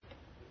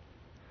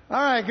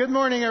All right, good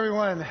morning,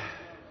 everyone.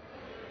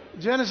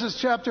 Genesis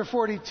chapter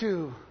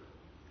 42.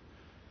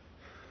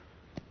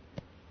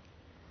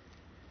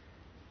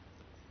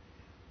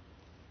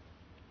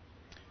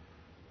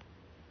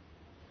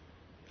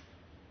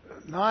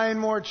 Nine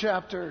more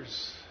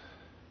chapters,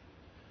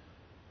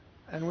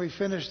 and we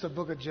finished the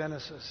book of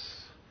Genesis.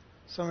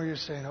 Some of you are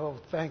saying, oh,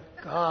 thank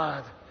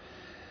God.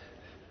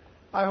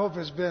 I hope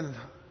it's been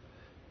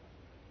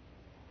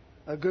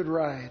a good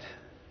ride.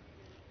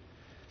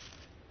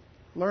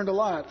 Learned a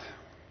lot.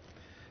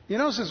 You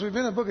know, since we've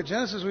been in the book of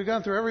Genesis, we've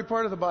gone through every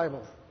part of the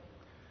Bible,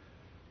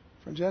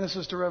 from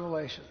Genesis to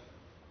Revelation.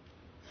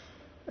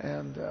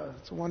 And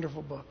it's a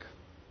wonderful book.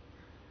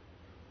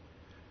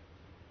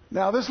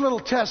 Now, this little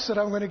test that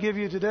I'm going to give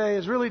you today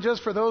is really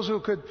just for those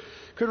who could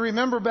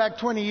remember back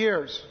 20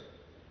 years.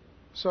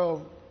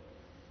 So,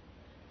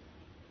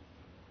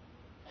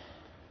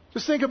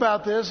 just think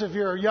about this. If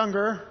you're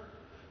younger,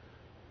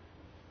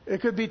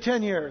 it could be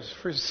 10 years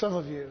for some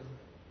of you.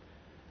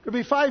 It could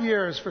be 5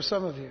 years for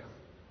some of you.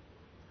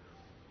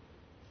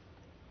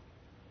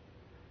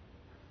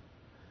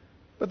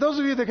 But those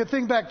of you that could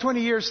think back 20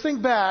 years,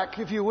 think back,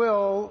 if you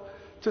will,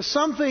 to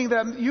something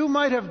that you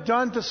might have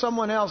done to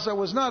someone else that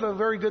was not a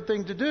very good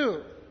thing to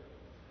do.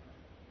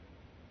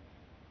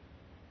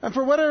 And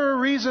for whatever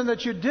reason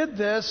that you did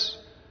this,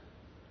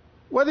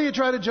 whether you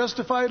try to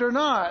justify it or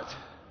not,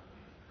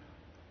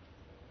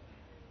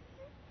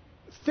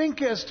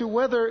 think as to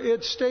whether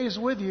it stays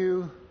with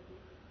you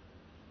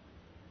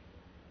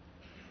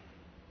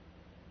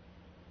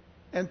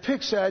and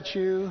picks at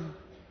you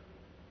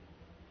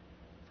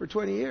for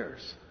 20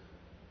 years.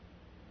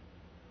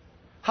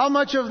 How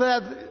much of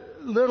that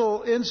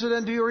little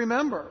incident do you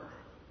remember?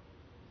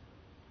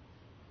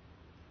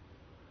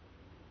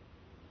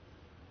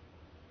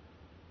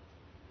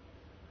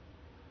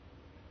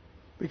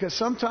 Because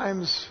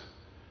sometimes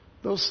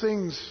those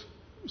things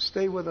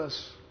stay with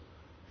us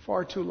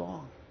far too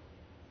long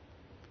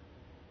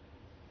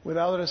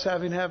without us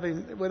having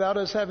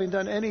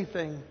done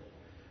anything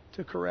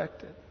to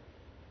correct it.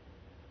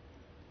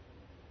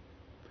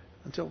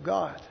 Until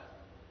God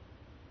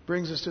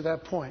brings us to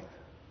that point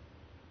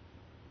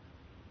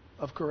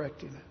of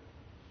correcting it.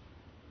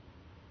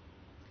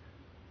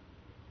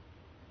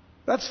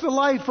 That's the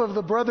life of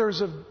the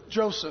brothers of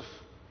Joseph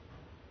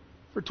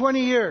for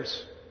 20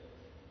 years.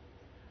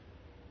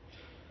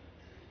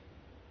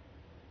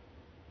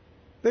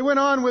 They went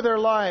on with their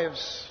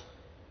lives.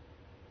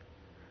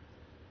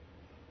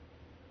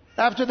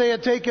 After they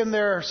had taken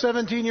their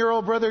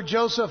 17-year-old brother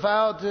Joseph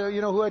out,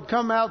 who had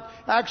come out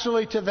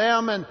actually to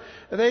them, and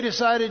they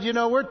decided,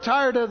 we're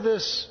tired of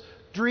this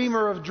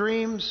dreamer of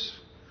dreams.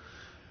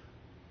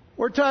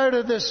 We're tired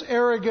of this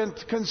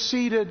arrogant,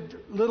 conceited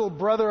little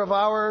brother of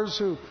ours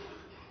who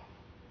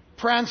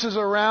prances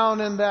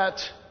around in that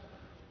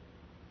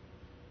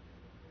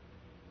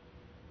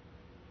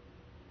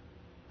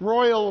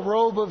royal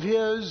robe of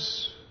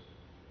his,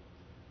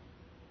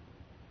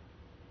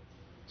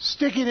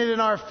 sticking it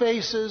in our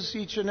faces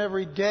each and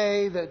every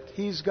day that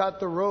he's got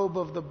the robe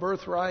of the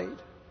birthright.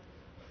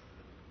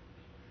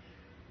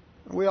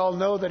 We all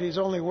know that he's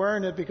only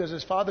wearing it because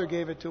his father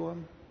gave it to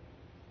him.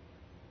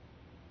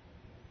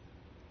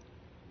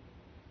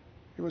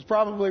 He was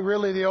probably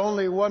really the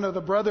only one of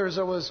the brothers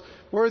that was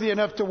worthy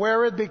enough to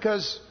wear it,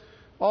 because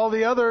all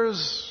the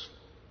others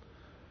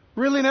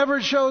really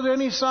never showed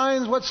any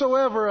signs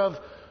whatsoever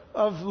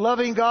of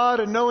loving God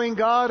and knowing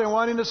God and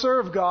wanting to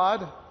serve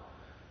God.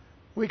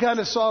 We kind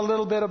of saw a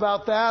little bit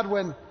about that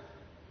when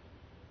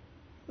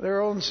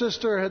their own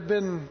sister had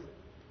been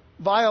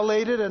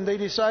violated, and they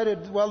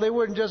decided, well, they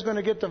weren't just going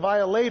to get the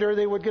violator,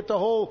 they would get the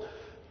whole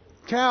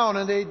town,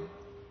 and they'd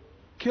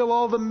kill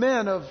all the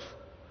men of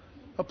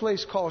a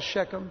place called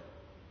Shechem.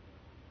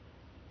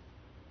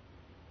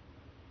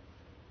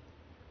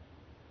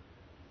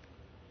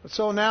 But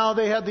so now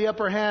they had the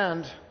upper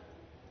hand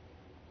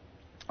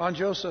on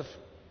Joseph.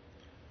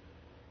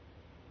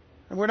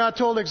 And we're not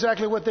told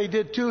exactly what they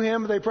did to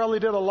him. They probably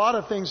did a lot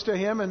of things to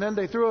him, and then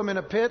they threw him in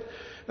a pit.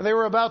 And they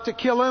were about to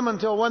kill him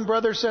until one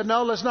brother said,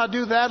 no, let's not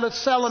do that.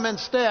 Let's sell him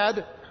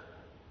instead.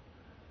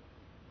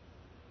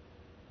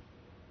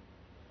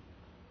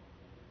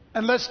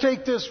 And let's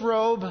take this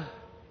robe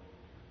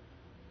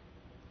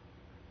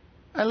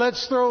and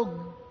let's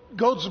throw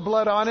goat's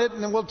blood on it,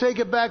 and then we'll take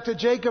it back to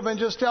Jacob and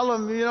just tell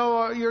him,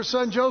 your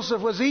son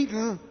Joseph was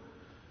eaten,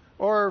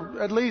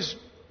 or at least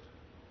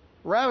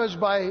ravaged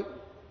by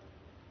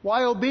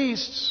wild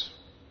beasts,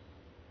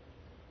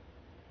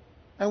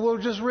 and we'll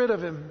just rid of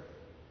him.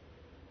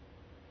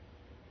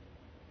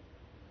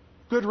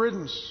 Good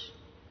riddance.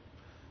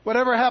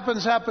 Whatever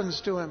happens,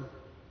 happens to him.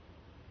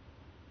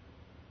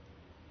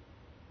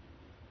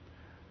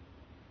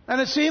 And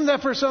it seemed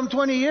that for some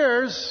 20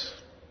 years,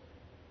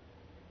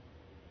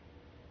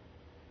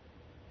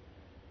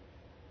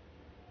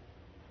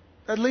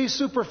 at least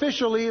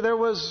superficially, there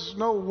was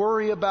no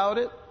worry about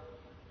it.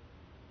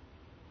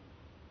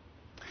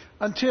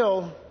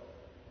 Until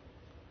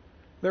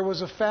there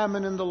was a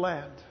famine in the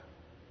land.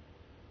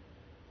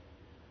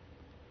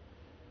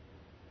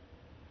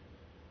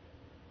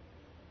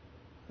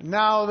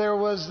 Now there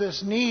was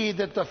this need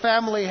that the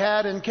family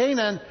had in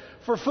Canaan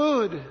for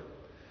food,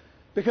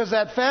 because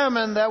that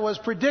famine that was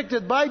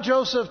predicted by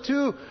Joseph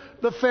to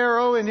the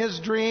Pharaoh in his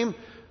dream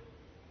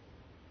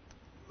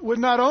would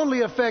not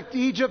only affect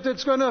Egypt,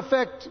 it's going to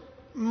affect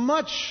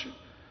much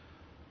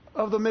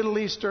of the Middle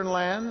Eastern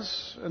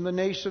lands and the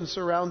nations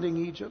surrounding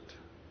Egypt.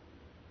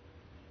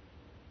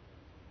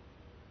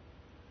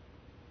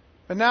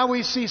 And now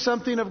we see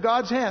something of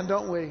God's hand,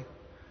 don't we?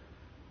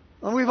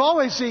 And we've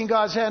always seen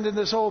God's hand in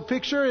this whole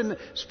picture, and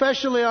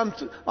especially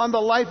on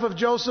the life of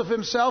Joseph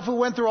himself, who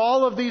went through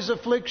all of these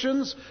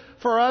afflictions,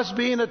 for us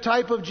being a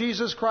type of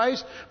Jesus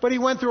Christ. But he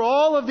went through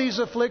all of these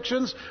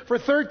afflictions for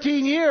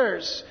 13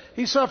 years.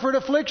 He suffered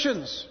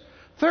afflictions.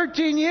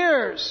 13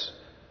 years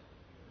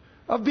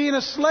of being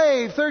a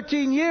slave,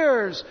 13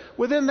 years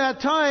within that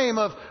time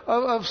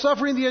of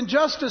suffering the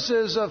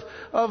injustices,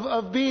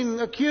 of being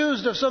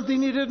accused of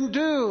something he didn't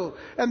do,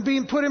 and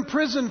being put in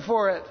prison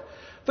for it.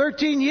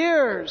 13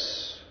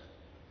 years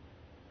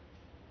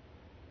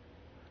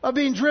of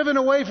being driven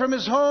away from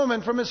his home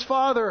and from his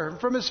father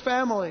and from his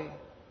family.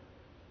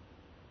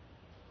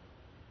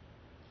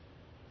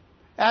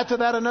 Add to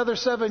that another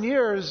 7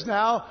 years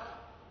now.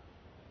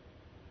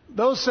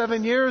 Those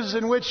 7 years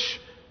in which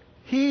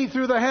he,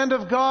 through the hand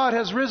of God,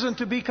 has risen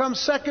to become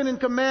second in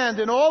command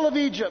in all of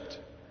Egypt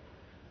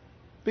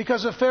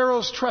because of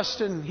Pharaoh's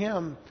trust in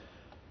him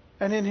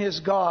and in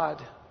his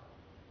God.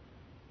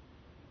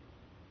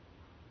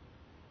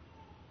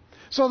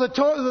 So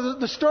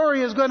the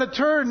story is going to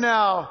turn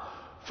now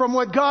from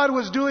what God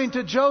was doing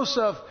to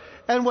Joseph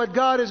and what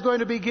God is going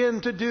to begin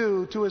to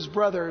do to his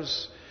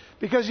brothers.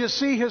 Because you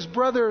see, his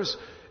brothers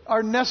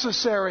are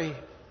necessary.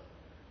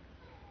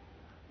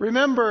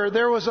 Remember,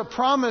 there was a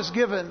promise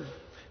given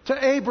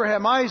to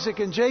Abraham, Isaac,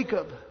 and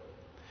Jacob.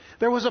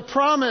 There was a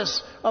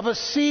promise of a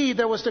seed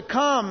that was to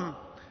come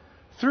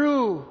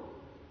through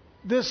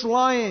this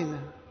line,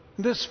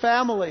 this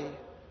family.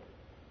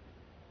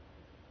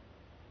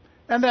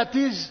 And that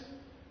these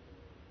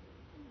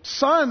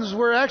sons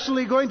were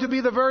actually going to be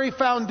the very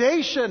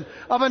foundation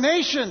of a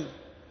nation,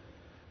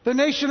 the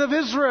nation of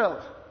Israel.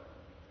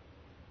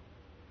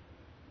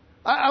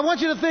 I want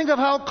you to think of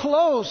how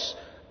close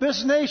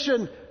this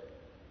nation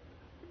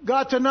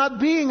got to not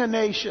being a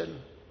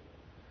nation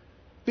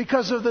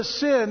because of the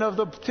sin of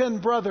the 10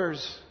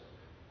 brothers.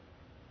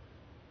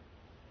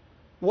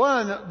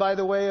 One, by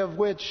the way, of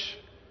which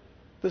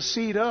the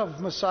seed of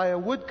Messiah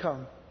would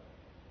come.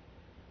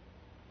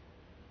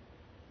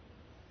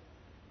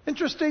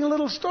 Interesting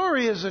little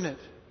story, isn't it?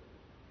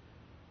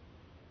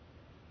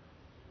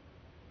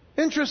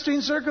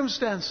 Interesting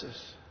circumstances.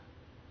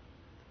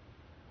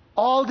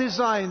 All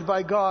designed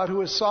by God,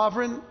 who is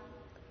sovereign,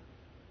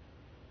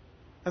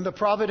 and the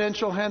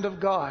providential hand of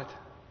God,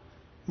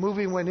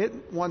 moving when it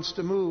wants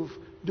to move,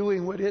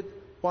 doing what it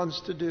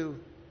wants to do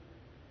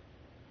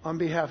on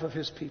behalf of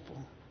His people.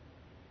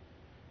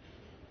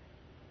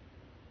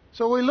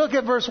 So we look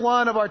at verse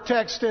 1 of our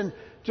text in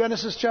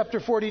Genesis chapter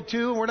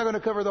 42, and we're not going to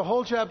cover the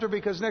whole chapter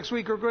because next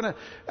week we're going to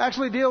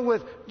actually deal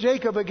with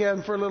Jacob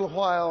again for a little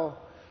while.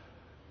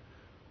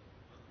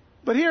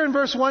 But here in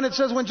verse 1 it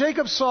says, when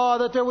Jacob saw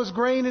that there was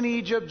grain in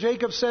Egypt,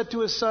 Jacob said to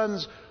his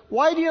sons,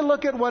 "Why do you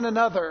look at one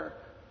another?"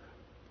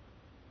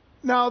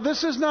 Now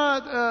this is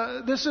not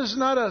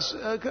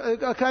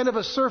a kind of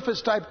a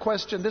surface type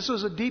question. This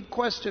was a deep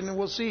question, and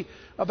we'll see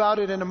about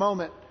it in a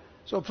moment.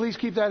 So please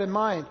keep that in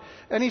mind.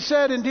 And he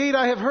said, "Indeed,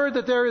 I have heard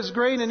that there is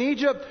grain in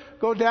Egypt.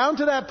 Go down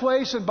to that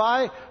place and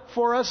buy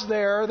for us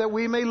there, that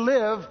we may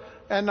live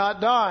and not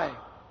die."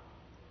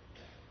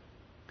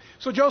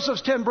 So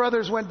Joseph's 10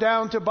 brothers went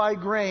down to buy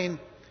grain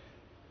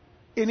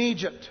in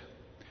Egypt.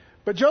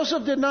 But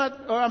Jacob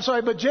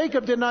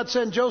did not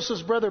send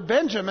Joseph's brother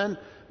Benjamin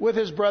with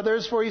his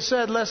brothers, for he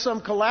said, "Lest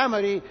some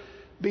calamity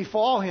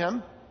befall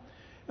him."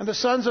 And the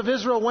sons of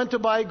Israel went to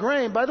buy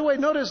grain. By the way,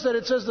 notice that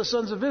it says the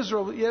sons of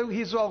Israel.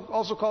 He's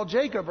also called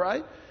Jacob,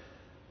 right?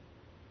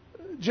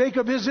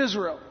 Jacob is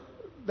Israel.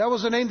 That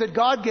was the name that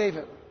God gave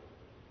him.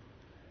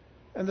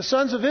 And the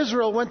sons of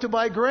Israel went to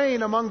buy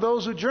grain among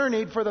those who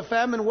journeyed, for the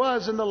famine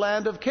was in the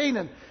land of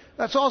Canaan.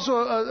 That's also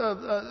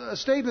a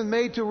statement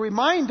made to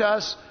remind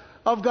us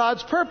of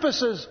God's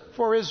purposes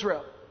for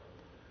Israel.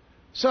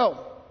 So,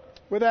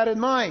 with that in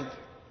mind,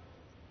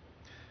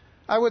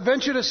 I would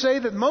venture to say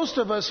that most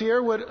of us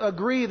here would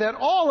agree that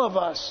all of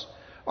us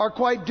are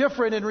quite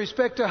different in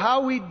respect to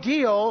how we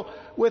deal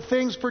with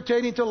things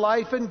pertaining to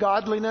life and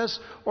godliness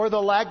or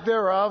the lack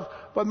thereof,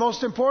 but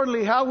most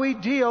importantly, how we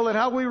deal and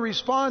how we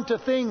respond to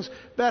things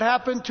that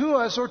happen to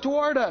us or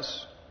toward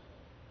us.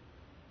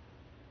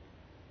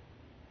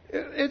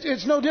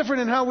 It's no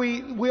different in how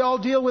we all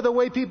deal with the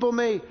way people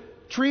may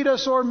treat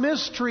us or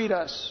mistreat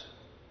us.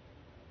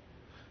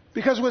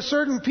 Because with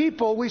certain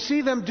people, we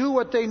see them do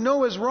what they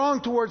know is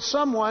wrong towards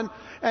someone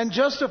and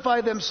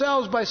justify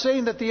themselves by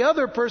saying that the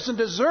other person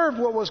deserved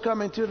what was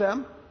coming to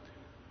them.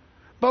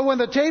 But when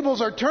the tables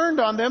are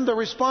turned on them, the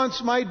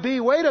response might be,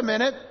 "Wait a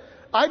minute,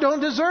 I don't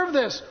deserve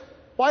this.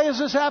 Why is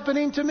this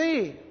happening to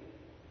me?"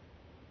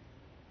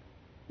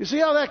 You see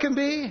how that can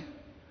be?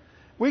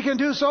 We can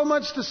do so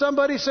much to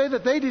somebody, say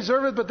that they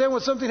deserve it, but then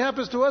when something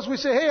happens to us, we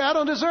say, hey, I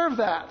don't deserve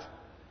that.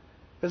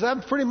 Is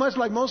that pretty much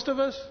like most of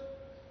us?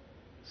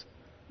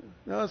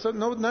 No, so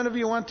none of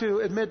you want to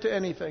admit to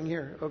anything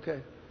here.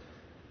 Okay.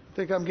 I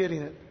think I'm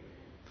getting it.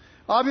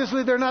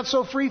 Obviously, they're not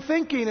so free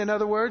thinking, in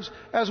other words,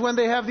 as when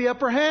they have the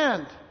upper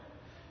hand.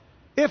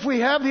 If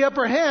we have the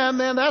upper hand,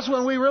 then that's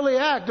when we really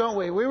act, don't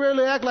we? We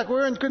really act like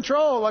we're in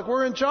control, like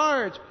we're in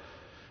charge.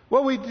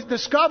 What we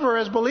discover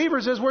as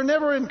believers is we're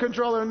never in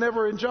control and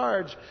never in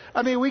charge.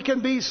 I mean, we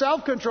can be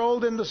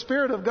self-controlled in the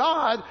Spirit of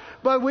God,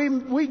 but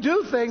we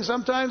do things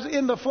sometimes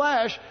in the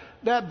flesh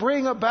that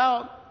bring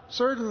about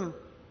certain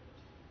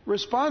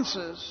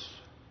responses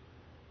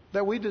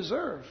that we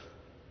deserve.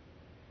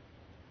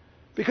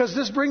 Because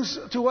this brings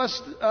to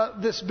us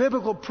this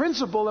biblical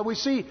principle that we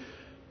see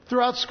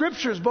throughout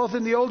Scriptures, both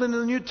in the Old and in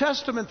the New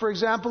Testament. For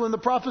example, in the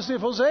prophecy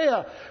of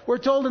Hosea, we're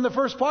told in the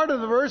first part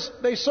of the verse,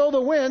 they sow the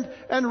wind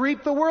and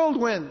reap the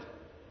whirlwind.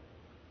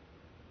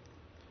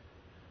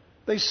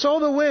 They sow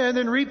the wind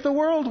and reap the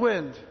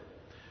whirlwind.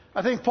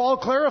 I think Paul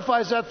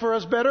clarifies that for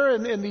us better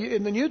in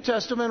the New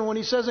Testament when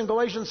he says in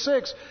Galatians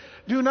 6,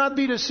 do not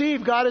be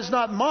deceived, God is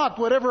not mocked.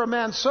 Whatever a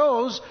man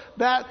sows,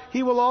 that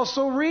he will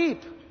also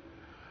reap.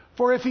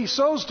 For if he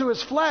sows to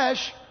his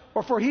flesh,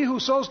 or for he who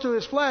sows to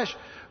his flesh,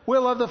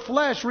 will of the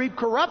flesh reap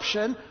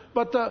corruption,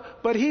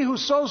 but he who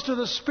sows to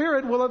the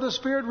Spirit will of the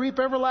Spirit reap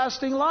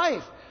everlasting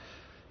life.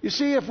 You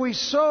see, if we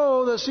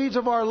sow the seeds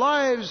of our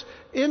lives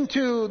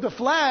into the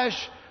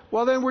flesh,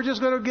 well then we're just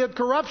going to get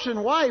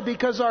corruption. Why?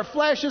 Because our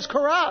flesh is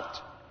corrupt.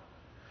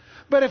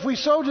 But if we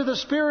sow to the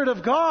Spirit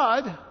of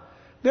God,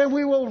 then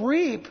we will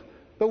reap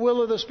the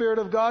will of the Spirit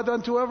of God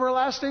unto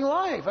everlasting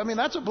life. I mean,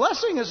 that's a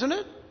blessing, isn't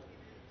it?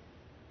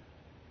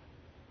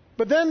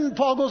 But then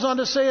Paul goes on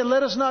to say, and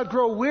let us not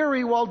grow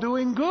weary while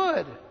doing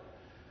good.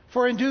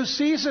 For in due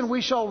season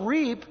we shall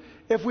reap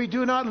if we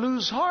do not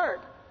lose heart.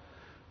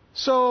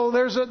 So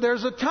there's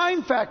a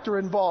time factor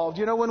involved.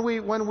 You know, when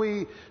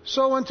we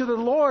sow unto the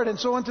Lord and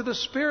sow unto the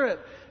Spirit,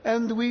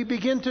 and we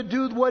begin to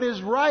do what is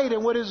right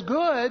and what is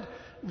good,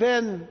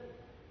 then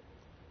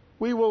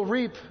we will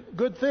reap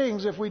good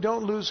things if we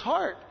don't lose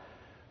heart.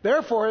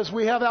 Therefore, as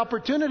we have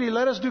opportunity,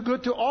 let us do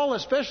good to all,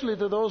 especially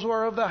to those who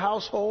are of the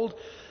household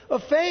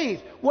of faith.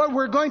 What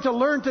we're going to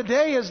learn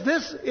today is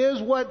this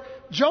is what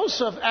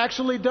Joseph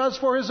actually does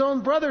for his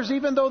own brothers,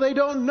 even though they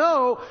don't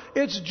know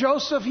it's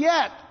Joseph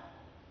yet.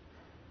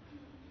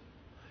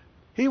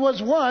 He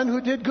was one who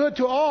did good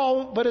to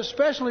all, but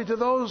especially to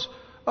those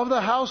of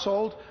the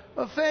household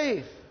of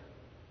faith.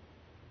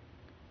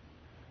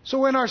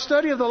 So in our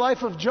study of the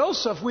life of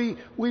Joseph, we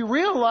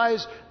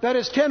realize that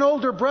his 10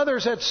 older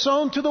brothers had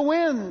sown to the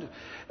wind.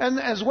 And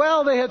as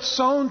well, they had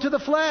sown to the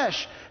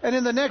flesh. And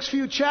in the next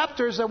few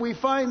chapters that we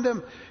find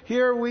them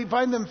here, we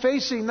find them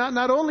facing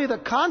not only the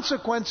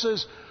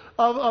consequences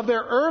of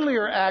their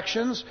earlier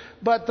actions,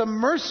 but the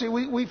mercy.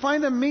 We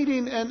find them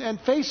meeting and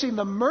facing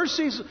the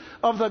mercies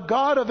of the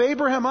God of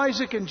Abraham,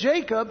 Isaac, and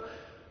Jacob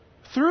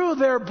through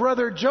their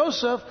brother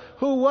Joseph,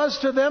 who was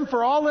to them,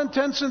 for all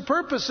intents and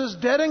purposes,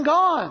 dead and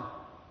gone.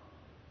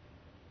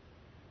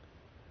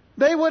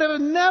 They would have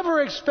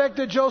never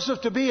expected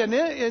Joseph to be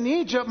in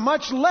Egypt,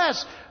 much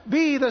less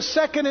be the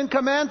second in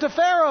command to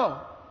Pharaoh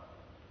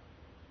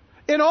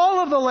in all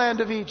of the land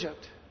of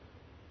Egypt.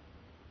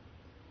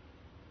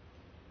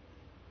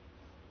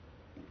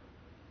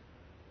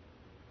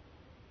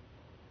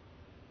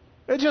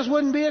 It just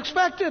wouldn't be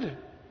expected.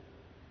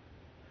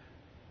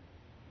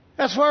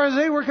 As far as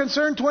they were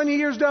concerned, 20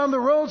 years down the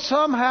road,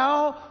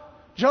 somehow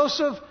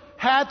Joseph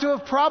had to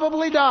have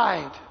probably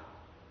died.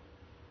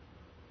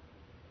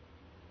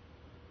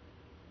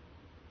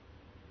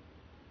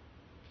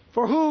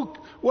 For who?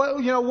 What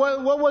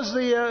was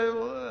the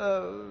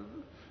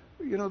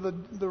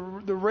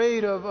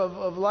rate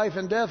of life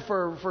and death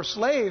for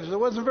slaves? It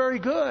wasn't very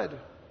good,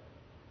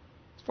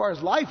 as far as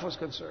life was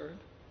concerned.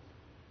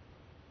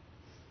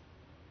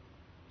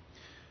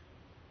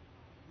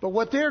 But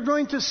what they're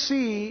going to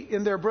see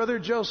in their brother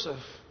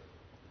Joseph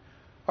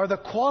are the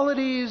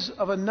qualities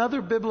of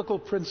another biblical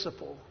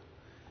principle,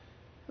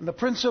 and the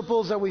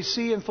principles that we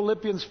see in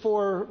Philippians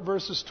 4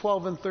 verses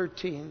 12 and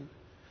 13.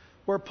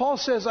 Where Paul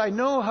says, I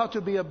know how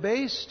to be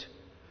abased,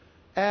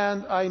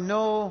 and I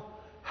know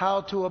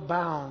how to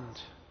abound.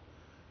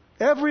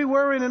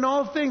 Everywhere and in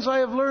all things I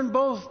have learned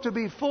both to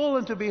be full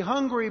and to be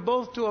hungry,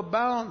 both to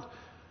abound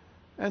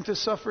and to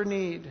suffer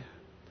need.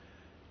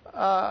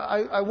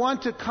 I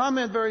want to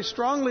comment very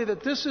strongly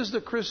that this is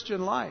the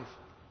Christian life.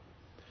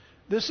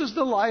 This is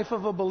the life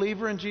of a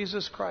believer in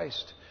Jesus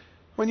Christ.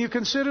 When you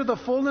consider the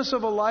fullness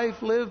of a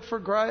life lived for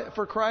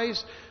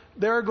Christ,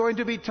 there are going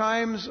to be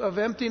times of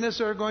emptiness.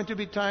 There are going to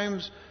be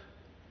times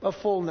of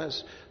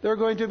fullness. There are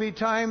going to be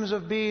times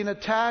of being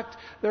attacked.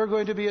 There are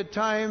going to be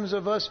times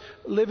of us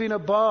living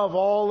above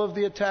all of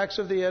the attacks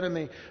of the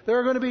enemy. There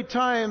are going to be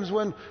times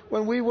when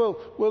we will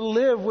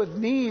live with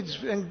needs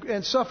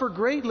and suffer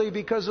greatly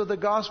because of the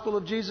gospel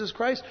of Jesus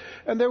Christ.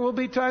 And there will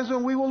be times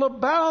when we will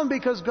abound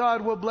because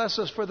God will bless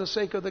us for the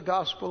sake of the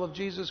gospel of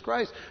Jesus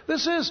Christ.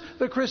 This is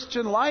the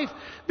Christian life.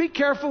 Be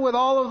careful with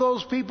all of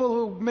those people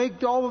who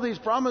make all of these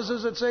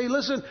promises that say,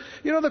 listen,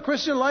 the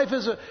Christian life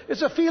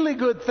it's a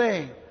feely-good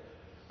thing.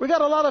 We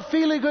got a lot of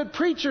feely-good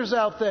preachers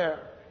out there.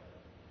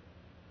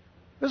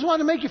 They just want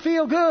to make you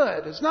feel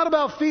good. It's not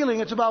about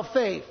feeling, it's about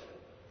faith.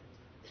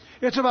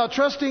 It's about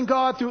trusting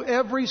God through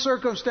every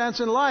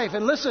circumstance in life.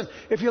 And listen,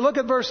 if you look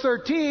at verse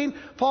 13,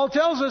 Paul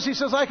tells us, he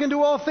says, I can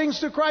do all things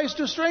through Christ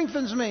who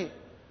strengthens me.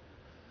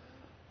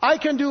 I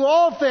can do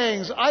all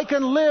things. I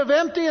can live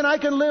empty and I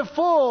can live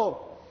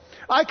full.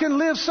 I can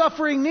live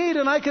suffering need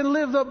and I can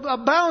live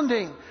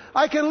abounding.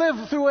 I can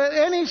live through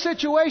any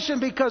situation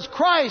because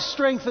Christ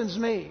strengthens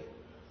me.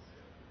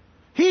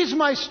 He's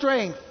my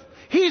strength.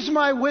 He's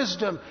my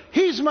wisdom.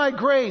 He's my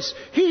grace.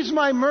 He's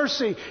my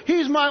mercy.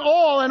 He's my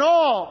all in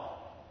all.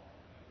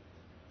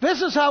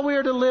 This is how we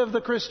are to live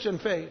the Christian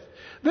faith.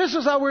 This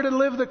is how we're to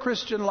live the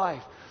Christian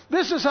life.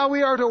 This is how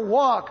we are to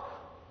walk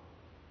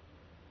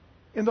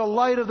in the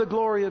light of the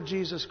glory of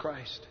Jesus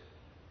Christ.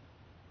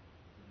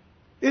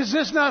 Is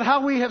this not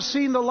how we have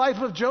seen the life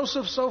of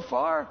Joseph so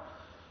far?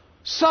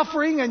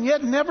 Suffering and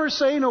yet never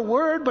saying a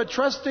word, but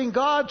trusting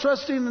God,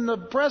 trusting in the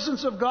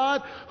presence of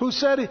God, who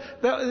said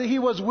that He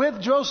was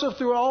with Joseph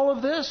through all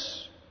of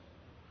this.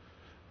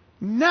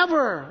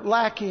 Never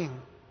lacking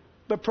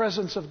the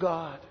presence of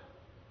God.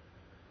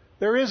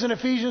 There is in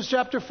Ephesians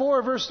chapter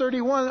 4, verse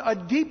 31,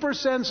 a deeper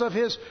sense of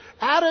his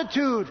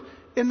attitude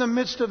in the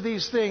midst of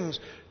these things.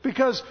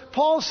 Because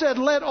Paul said,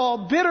 let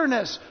all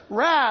bitterness,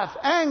 wrath,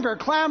 anger,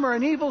 clamor,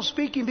 and evil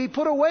speaking be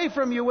put away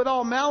from you with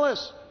all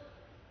malice.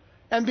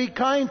 And be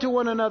kind to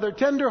one another,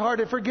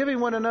 tenderhearted, forgiving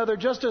one another,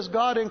 just as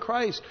God in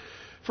Christ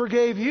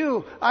forgave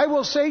you. I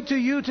will say to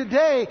you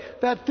today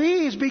that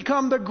these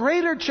become the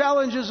greater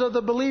challenges of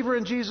the believer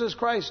in Jesus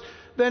Christ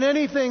than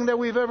anything that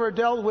we've ever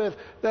dealt with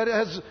that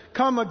has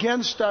come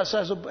against us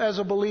as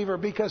a believer.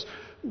 Because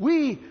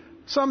we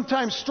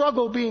sometimes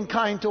struggle being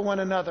kind to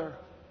one another.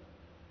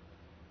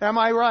 Am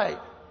I right?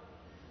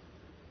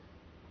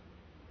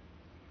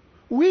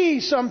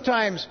 We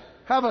sometimes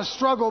have a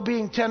struggle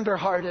being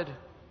tenderhearted.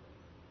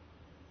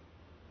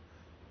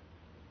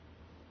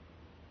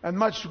 And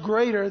much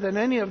greater than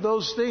any of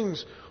those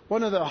things,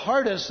 one of the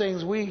hardest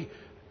things we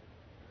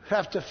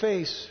have to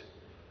face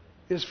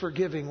is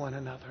forgiving one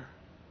another.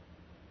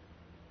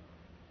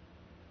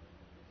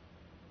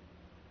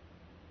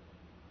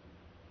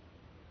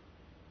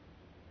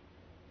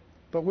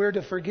 But we're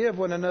to forgive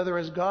one another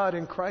as God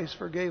in Christ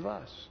forgave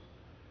us.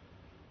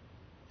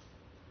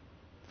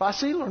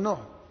 Fácil or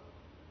no?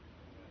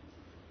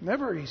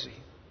 Never easy.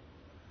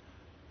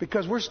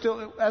 Because we're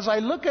still, as I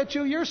look at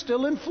you, you're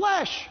still in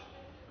flesh.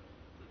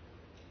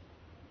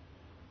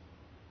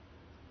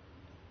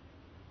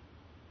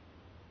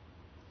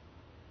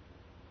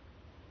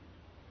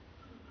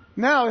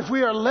 Now, if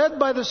we are led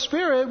by the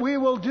Spirit, we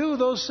will do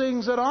those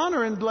things that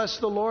honor and bless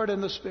the Lord in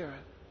the Spirit.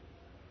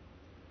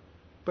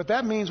 But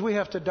that means we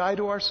have to die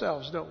to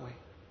ourselves, don't we?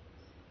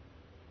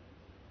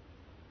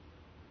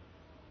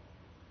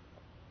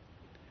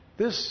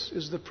 This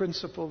is the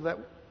principle that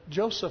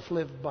Joseph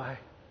lived by.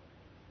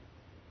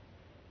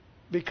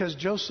 Because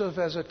Joseph,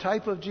 as a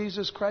type of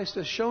Jesus Christ,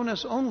 has shown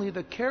us only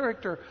the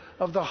character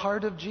of the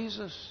heart of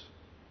Jesus.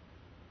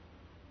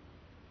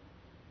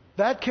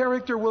 That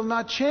character will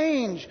not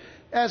change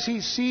as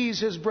he sees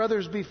his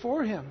brothers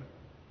before him.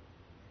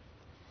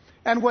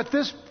 And what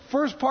this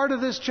first part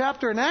of this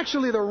chapter, and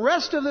actually the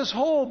rest of this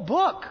whole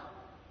book,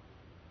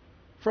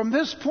 from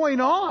this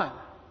point on,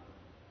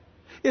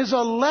 is a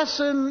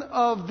lesson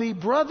of the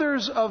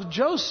brothers of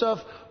Joseph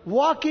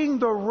walking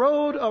the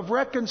road of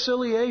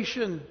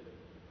reconciliation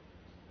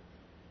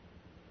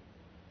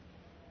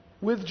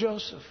with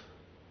Joseph.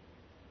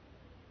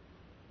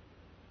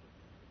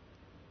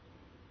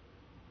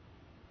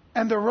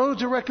 And the road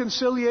to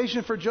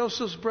reconciliation for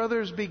Joseph's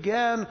brothers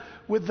began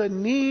with the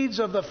needs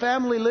of the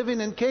family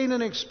living in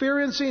Canaan,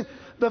 experiencing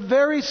the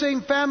very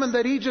same famine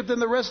that Egypt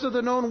and the rest of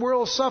the known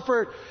world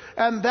suffered.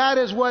 And that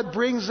is what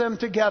brings them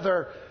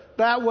together.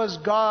 That was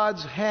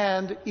God's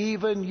hand,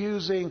 even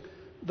using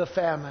the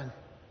famine.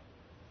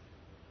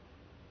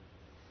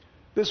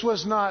 This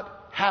was not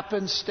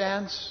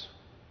happenstance.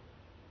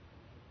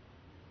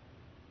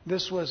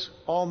 This was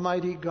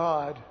Almighty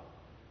God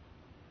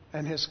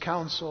and His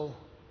counsel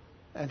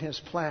and His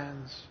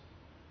plans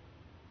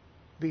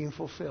being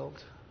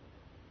fulfilled.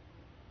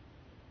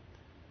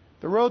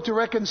 The road to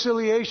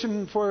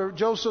reconciliation for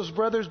Joseph's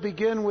brothers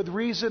begin with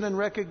reason and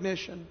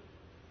recognition.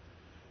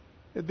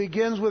 It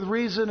begins with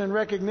reason and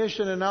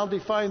recognition, and I'll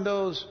define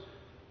those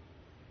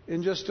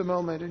in just a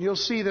moment, and you'll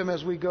see them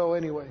as we go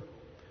anyway.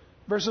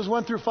 Verses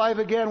 1 through 5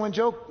 again.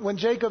 When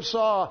Jacob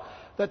saw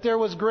that there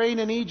was grain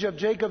in Egypt,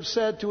 Jacob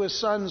said to his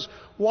sons,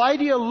 "Why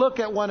do you look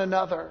at one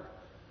another?"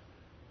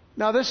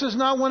 Now, this is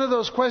not one of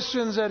those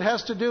questions that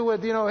has to do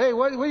with, hey,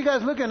 what are you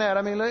guys looking at?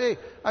 I mean, hey,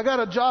 I got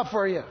a job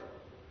for you.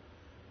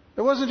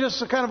 It wasn't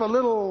just a kind of a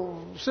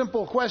little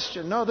simple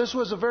question. No, this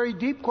was a very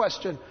deep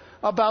question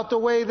about the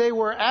way they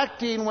were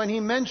acting when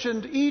he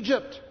mentioned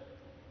Egypt.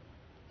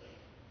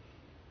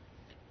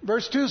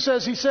 Verse 2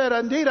 says, he said,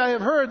 "Indeed, I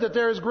have heard that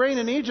there is grain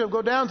in Egypt.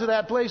 Go down to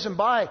that place and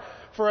buy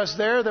for us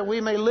there, that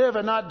we may live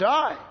and not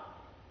die."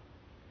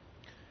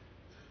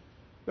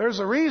 There's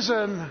a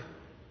reason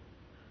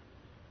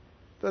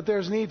that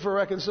there's need for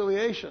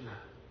reconciliation.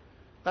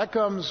 That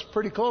comes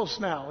pretty close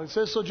now. It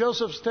says, "So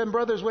Joseph's 10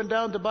 brothers went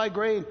down to buy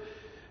grain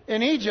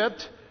in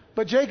Egypt,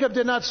 but Jacob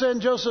did not send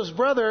Joseph's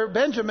brother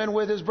Benjamin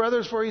with his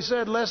brothers, for he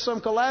said, lest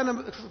some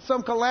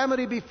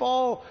calamity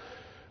befall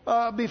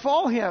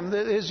him."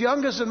 His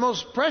youngest and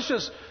most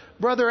precious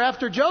brother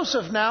after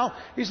Joseph now,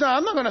 he said,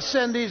 "I'm not going to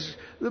send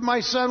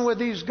my son with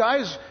these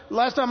guys.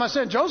 Last time I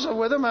sent Joseph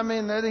with him,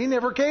 he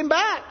never came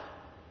back."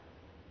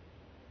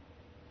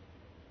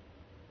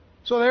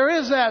 So there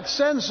is that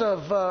sense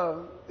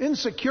of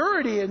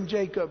insecurity in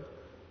Jacob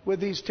with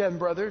these 10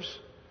 brothers.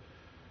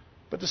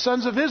 But the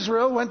sons of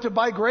Israel went to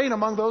buy grain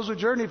among those who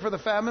journeyed, for the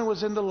famine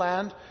was in the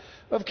land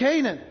of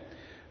Canaan.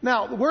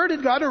 Now, the word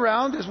had gotten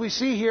around, as we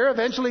see here,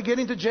 eventually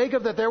getting to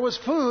Jacob, that there was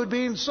food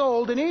being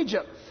sold in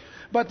Egypt.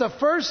 But the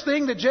first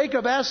thing that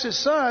Jacob asked his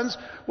sons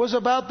was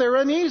about their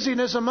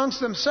uneasiness amongst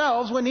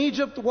themselves when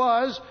Egypt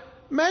was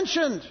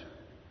mentioned.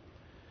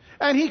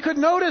 And he could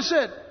notice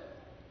it.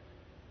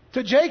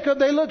 To Jacob,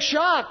 they looked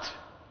shocked.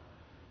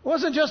 It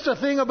wasn't just a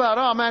thing about,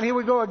 "Oh man, here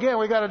we go again.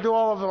 We got to do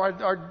all of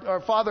our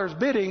father's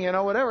bidding,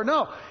 whatever."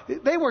 No,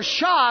 they were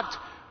shocked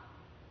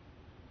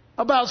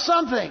about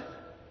something.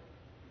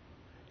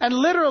 And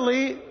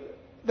literally,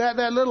 that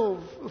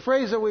little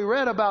phrase that we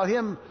read about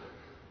him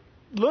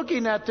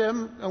looking at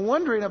them and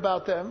wondering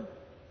about them,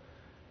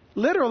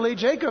 literally,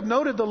 Jacob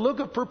noted the look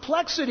of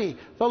perplexity.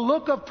 The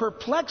look of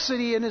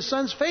perplexity in his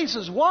sons'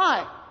 faces.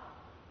 Why?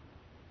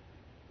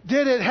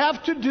 Did it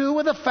have to do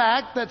with the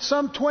fact that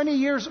some 20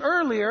 years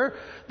earlier,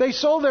 they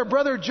sold their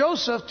brother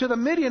Joseph to the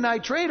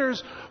Midianite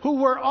traders who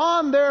were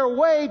on their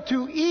way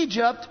to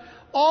Egypt,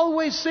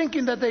 always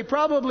thinking that they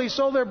probably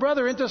sold their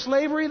brother into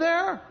slavery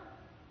there?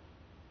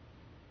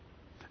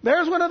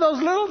 There's one of those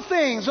little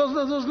things, those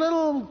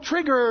little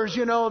triggers,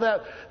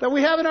 that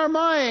we have in our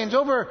minds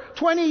over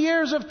 20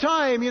 years of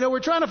time. We're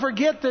trying to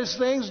forget these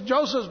things.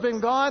 Joseph's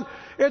been gone.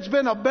 It's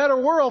been a better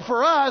world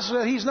for us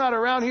that he's not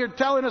around here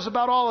telling us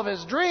about all of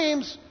his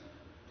dreams.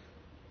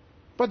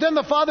 But then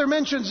the father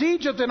mentions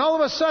Egypt, and all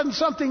of a sudden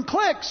something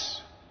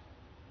clicks.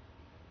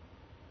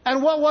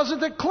 And what was it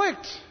that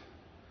clicked?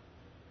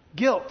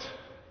 Guilt.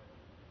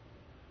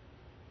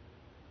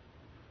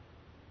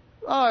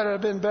 Oh, it would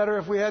have been better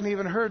if we hadn't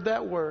even heard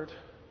that word.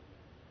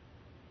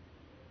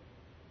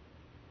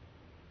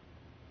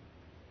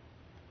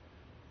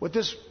 What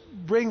this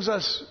brings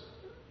us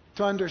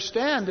to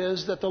understand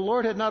is that the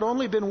Lord had not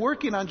only been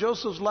working on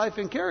Joseph's life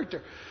and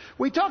character.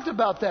 We talked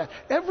about that.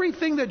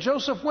 Everything that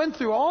Joseph went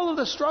through, all of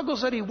the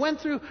struggles that he went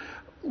through,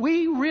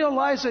 we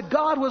realized that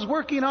God was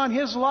working on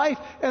his life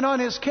and on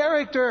his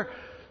character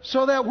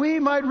so that we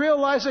might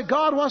realize that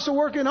God wants to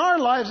work in our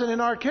lives and in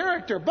our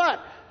character. But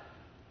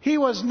he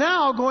was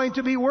now going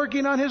to be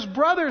working on his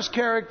brother's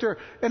character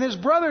and his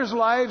brother's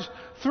lives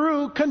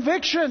through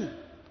conviction.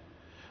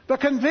 The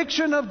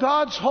conviction of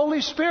God's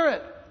Holy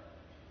Spirit.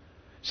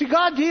 See,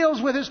 God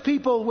deals with his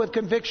people with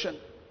conviction.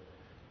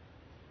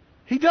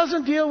 He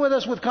doesn't deal with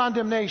us with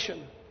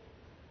condemnation.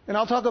 And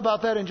I'll talk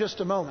about that in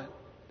just a moment.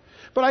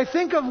 But I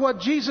think of what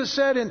Jesus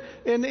said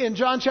in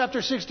John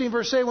chapter 16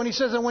 verse 8 when he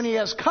says that when he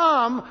has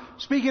come,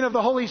 speaking of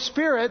the Holy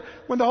Spirit,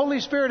 when the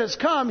Holy Spirit has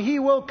come, he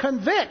will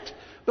convict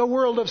the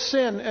world of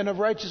sin and of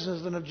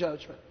righteousness and of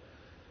judgment.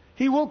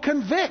 He will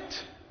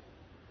convict.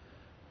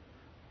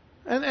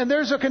 And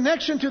there's a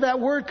connection to that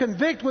word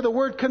convict with the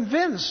word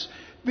convince,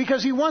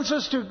 because he wants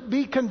us to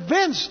be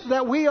convinced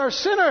that we are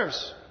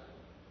sinners.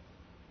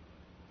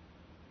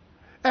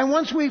 And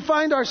once we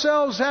find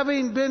ourselves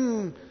having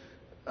been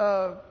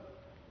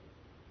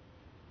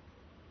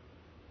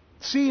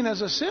seen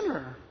as a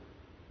sinner,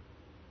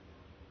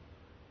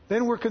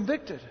 then we're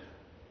convicted.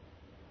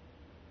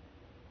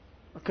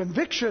 A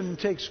conviction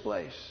takes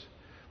place.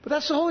 But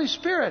that's the Holy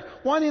Spirit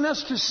wanting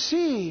us to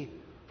see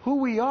who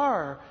we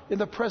are in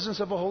the presence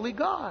of a holy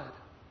God.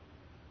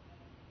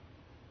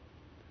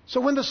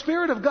 So when the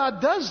Spirit of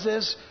God does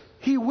this,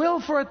 He will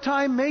for a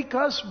time make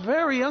us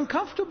very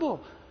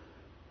uncomfortable.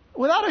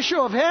 Without a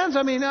show of hands,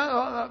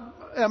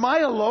 am I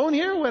alone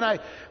here when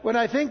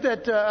I think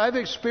that I've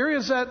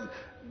experienced that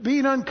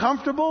being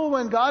uncomfortable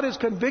when God is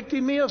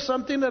convicting me of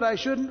something that I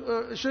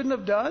shouldn't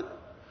have done?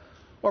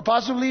 Or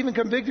possibly even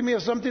convicting me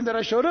of something that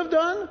I should have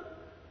done?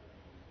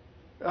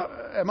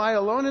 Am I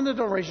alone in it?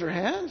 Don't raise your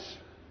hands.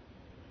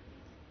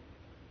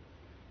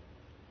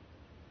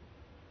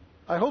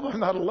 I hope I'm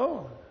not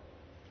alone.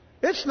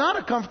 It's not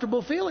a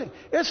comfortable feeling.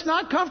 It's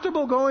not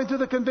comfortable going through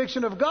the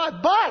conviction of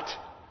God, but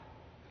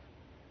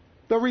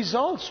the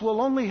results will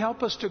only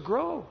help us to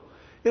grow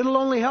It'll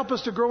only help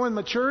us to grow in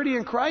maturity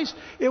in Christ.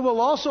 It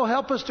will also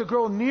help us to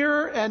grow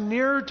nearer and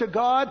nearer to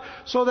God,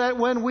 so that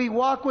when we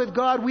walk with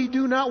God, we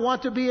do not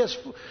want to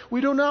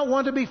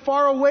be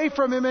far away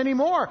from Him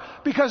anymore,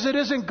 because it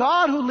isn't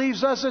God who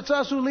leaves us, it's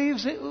us who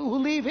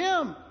leave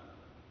Him.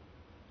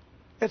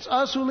 It's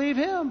us who leave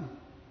Him.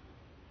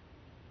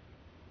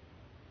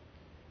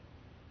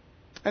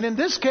 And in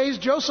this case,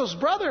 Joseph's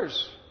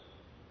brothers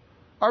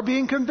are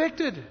being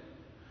convicted.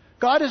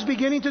 God is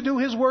beginning to do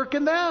His work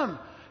in them.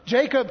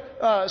 Jacob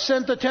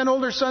sent the 10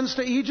 older sons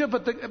to Egypt,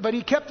 but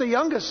he kept the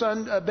youngest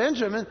son,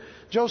 Benjamin,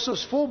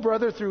 Joseph's full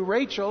brother through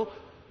Rachel,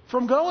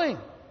 from going.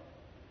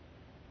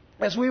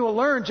 As we will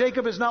learn,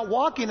 Jacob is not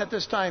walking at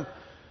this time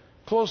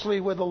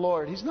closely with the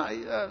Lord. He's not,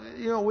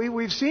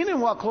 we've seen him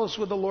walk close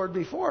with the Lord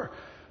before,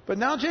 but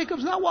now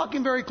Jacob's not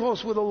walking very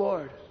close with the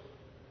Lord.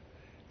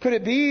 Could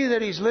it be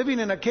that he's living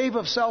in a cave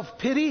of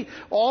self-pity,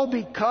 all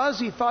because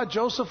he thought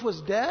Joseph was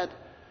dead?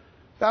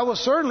 That was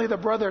certainly the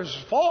brother's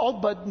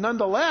fault, but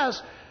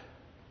nonetheless,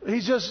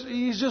 he's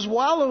just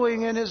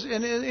wallowing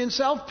in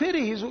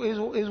self-pity. He's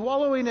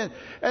wallowing in,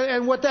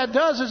 and what that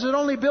does is it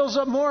only builds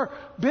up more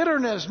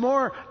bitterness,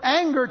 more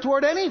anger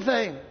toward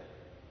anything.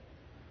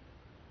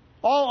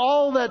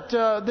 All that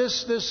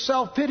this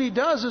self-pity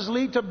does is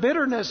lead to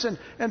bitterness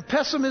and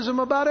pessimism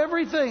about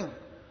everything.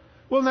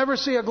 We'll never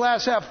see a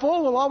glass half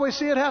full. We'll always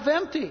see it half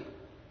empty.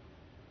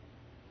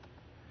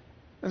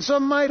 And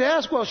some might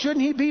ask, well,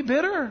 shouldn't he be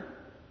bitter?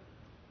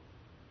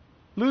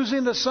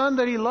 Losing the son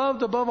that he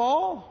loved above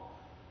all?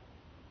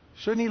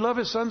 Shouldn't he love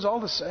his sons all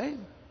the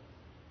same?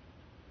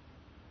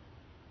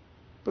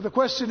 But the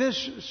question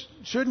is,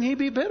 shouldn't he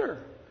be bitter?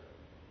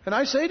 And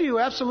I say to you,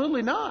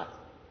 absolutely not.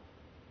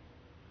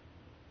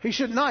 He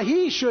should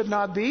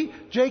not be.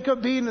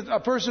 Jacob, being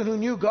a person who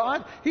knew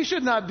God, he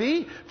should not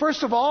be.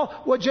 First of all,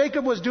 what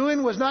Jacob was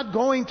doing was not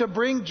going to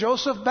bring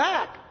Joseph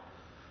back.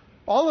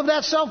 All of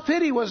that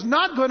self-pity was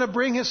not going to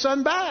bring his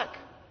son back.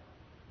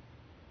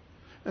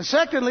 And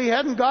secondly,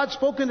 hadn't God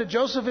spoken to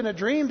Joseph in a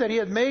dream that He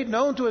had made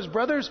known to his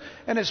brothers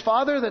and his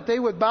father that they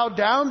would bow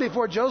down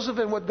before Joseph,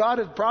 and what God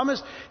had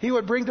promised He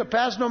would bring to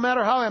pass, no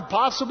matter how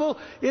impossible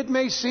it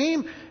may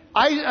seem?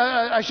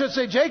 I should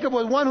say Jacob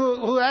was one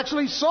who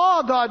actually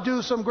saw God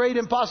do some great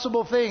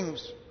impossible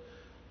things.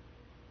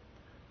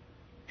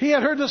 He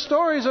had heard the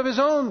stories of his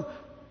own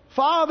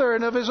father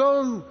and of his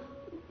own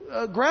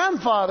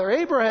grandfather,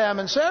 Abraham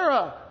and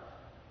Sarah,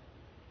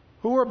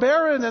 who were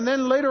barren, and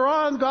then later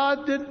on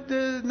God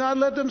did not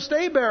let them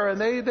stay barren.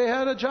 They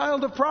had a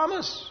child of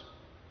promise.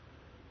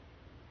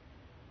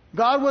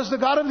 God was the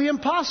God of the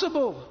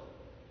impossible.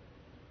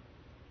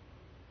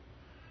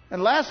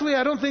 And lastly,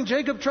 I don't think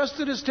Jacob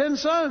trusted his 10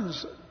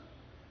 sons,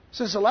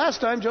 since the last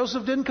time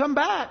Joseph didn't come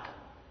back.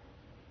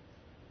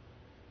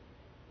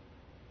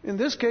 In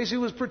this case, he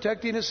was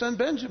protecting his son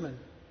Benjamin.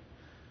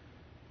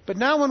 But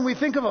now when we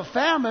think of a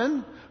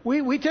famine,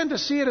 we tend to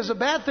see it as a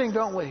bad thing,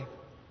 don't we?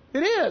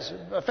 It is.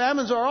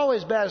 Famines are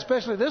always bad,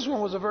 especially this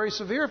one was a very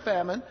severe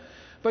famine.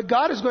 But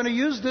God is going to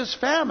use this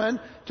famine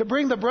to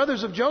bring the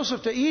brothers of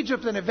Joseph to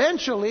Egypt, and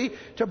eventually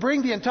to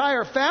bring the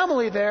entire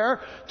family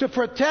there, to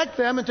protect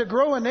them and to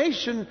grow a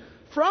nation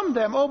from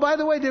them. Oh, by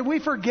the way, did we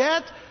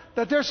forget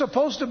that there's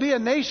supposed to be a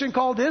nation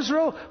called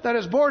Israel that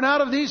is born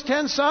out of these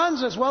 10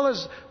 sons as well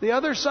as the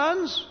other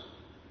sons?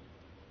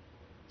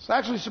 It's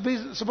actually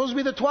supposed to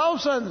be the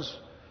 12 sons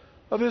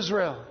of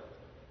Israel.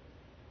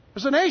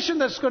 There's a nation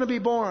that's going to be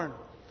born.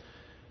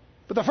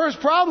 But the first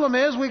problem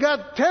is we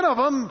got 10 of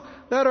them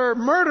that are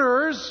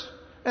murderers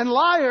and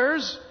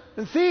liars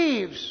and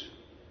thieves.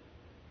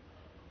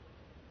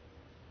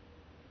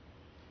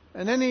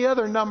 And any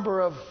other number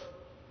of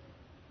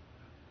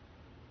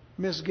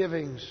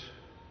misgivings.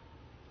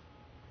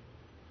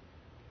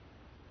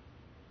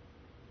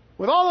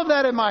 With all of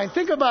that in mind,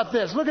 think about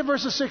this. Look at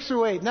verses 6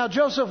 through 8. Now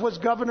Joseph was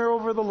governor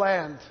over the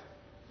land.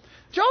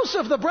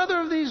 Joseph, the brother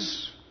of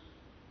these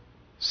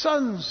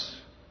sons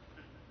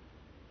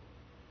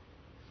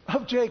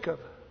of Jacob.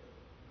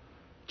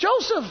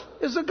 Joseph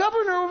is the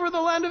governor over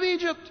the land of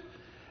Egypt.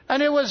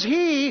 And it was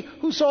he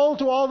who sold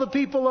to all the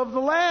people of the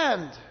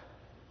land.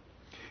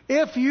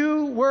 If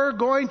you were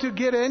going to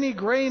get any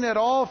grain at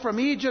all from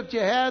Egypt, you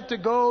had to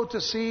go to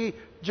see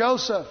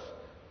Joseph.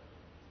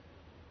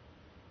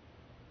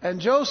 And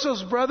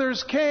Joseph's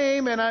brothers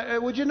came,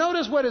 and would you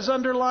notice what is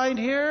underlined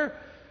here?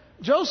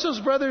 Joseph's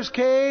brothers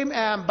came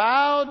and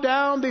bowed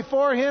down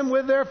before him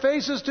with their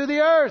faces to the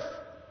earth.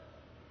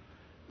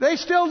 They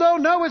still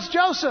don't know it's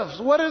Joseph's.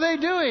 What are they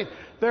doing?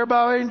 They're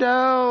bowing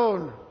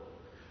down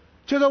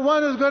to the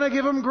one who's going to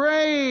give them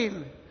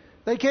grain.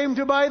 They came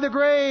to buy the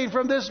grain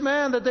from this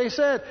man that they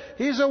said,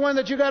 he's the one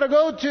that you got to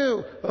go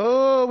to.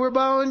 Oh, we're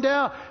bowing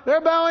down.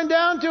 They're bowing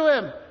down to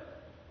him.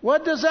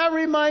 What does that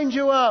remind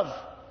you of?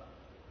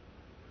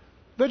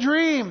 The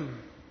dream.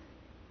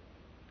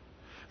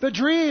 The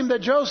dream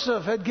that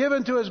Joseph had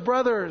given to his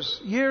brothers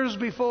years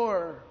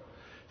before.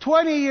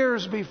 20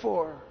 years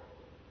before.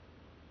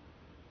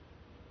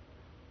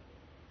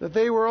 That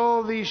they were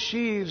all these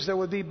sheaves that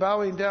would be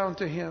bowing down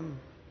to him.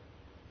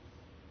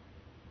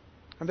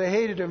 And they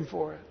hated him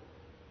for it.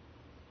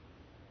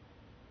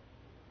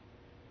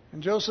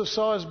 And Joseph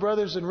saw his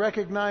brothers and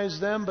recognized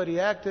them, but he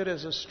acted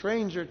as a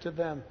stranger to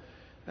them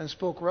and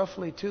spoke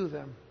roughly to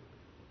them.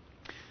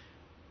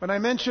 When I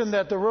mentioned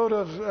that the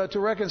road to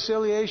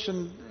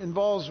reconciliation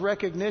involves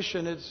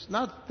recognition, it's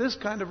not this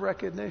kind of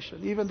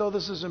recognition, even though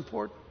this is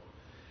important.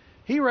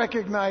 He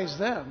recognized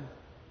them.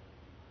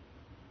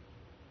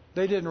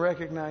 They didn't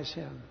recognize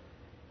him.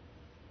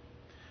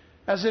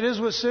 As it is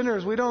with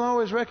sinners, we don't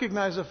always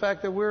recognize the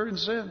fact that we're in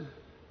sin.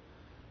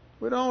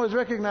 We don't always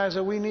recognize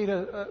that we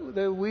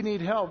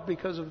need help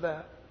because of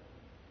that.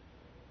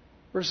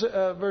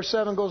 Verse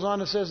 7 goes on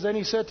and says, Then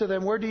he said to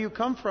them, Where do you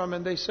come from?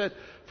 And they said,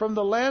 From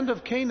the land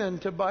of Canaan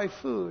to buy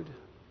food.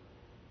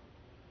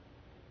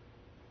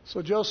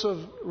 So Joseph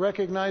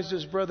recognized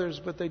his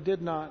brothers, but they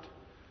did not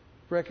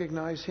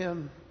recognize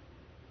him.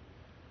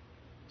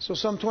 So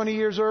some 20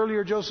 years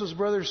earlier, Joseph's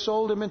brothers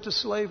sold him into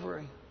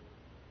slavery,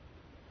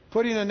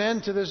 putting an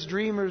end to this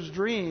dreamer's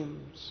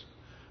dreams.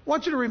 I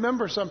want you to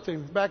remember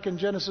something back in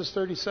Genesis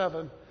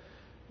 37,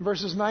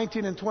 verses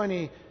 19 and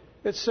 20.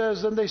 It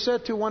says, Then they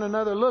said to one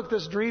another, Look,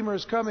 this dreamer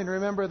is coming.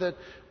 Remember that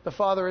the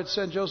father had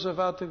sent Joseph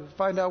out to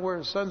find out where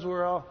his sons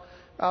were, all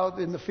out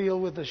in the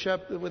field with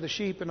the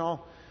sheep and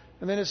all.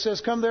 And then it says,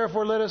 Come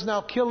therefore, let us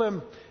now kill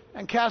him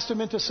and cast him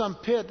into some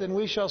pit, and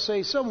we shall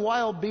say, Some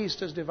wild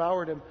beast has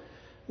devoured him.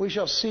 We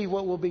shall see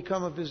what will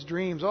become of his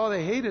dreams. Oh,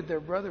 they hated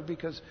their brother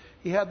because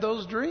he had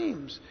those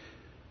dreams.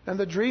 And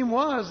the dream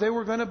was they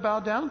were going to bow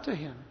down to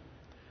him.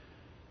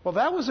 Well,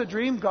 that was a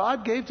dream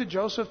God gave to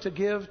Joseph to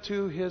give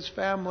to his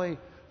family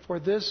for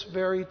this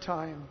very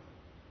time.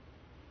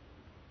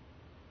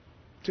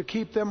 To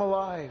keep them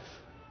alive.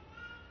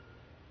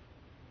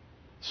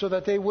 So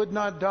that they would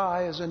not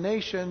die as a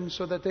nation,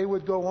 so that they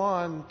would go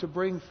on to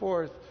bring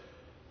forth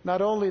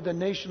not only the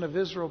nation of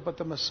Israel, but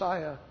the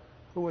Messiah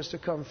who was to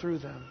come through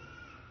them.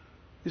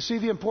 You see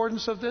the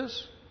importance of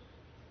this?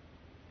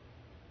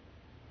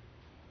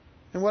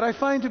 And what I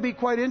find to be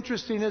quite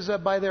interesting is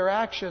that by their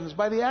actions,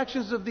 by the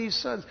actions of these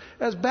sons,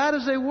 as bad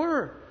as they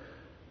were,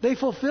 they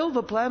fulfilled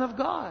the plan of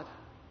God.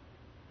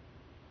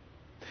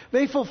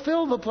 They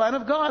fulfilled the plan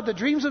of God. The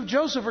dreams of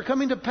Joseph are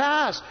coming to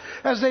pass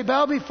as they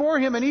bow before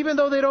him. And even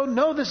though they don't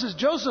know this is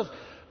Joseph,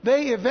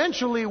 they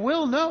eventually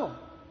will know.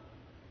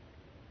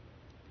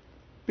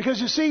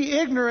 Because you see,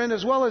 ignorant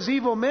as well as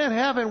evil men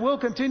have and will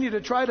continue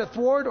to try to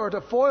thwart or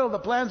to foil the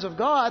plans of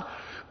God.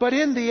 But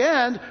in the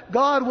end,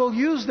 God will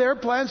use their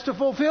plans to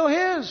fulfill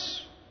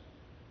His.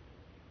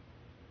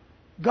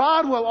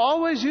 God will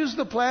always use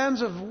the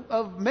plans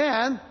of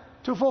man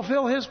to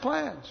fulfill His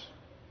plans.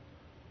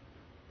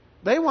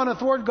 They want to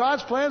thwart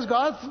God's plans.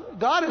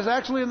 God is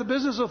actually in the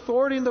business of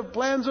thwarting the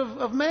plans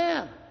of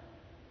man.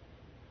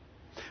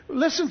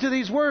 Listen to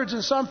these words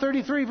in Psalm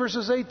 33,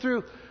 verses 8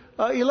 through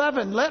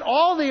 11. Let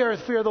all the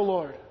earth fear the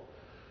Lord.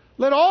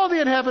 Let all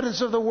the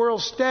inhabitants of the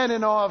world stand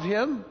in awe of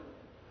Him.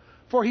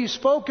 For He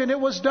spoke and it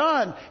was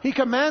done. He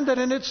commanded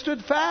and it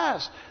stood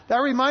fast. That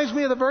reminds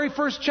me of the very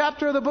first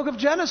chapter of the book of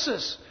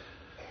Genesis,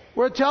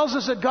 where it tells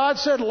us that God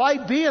said,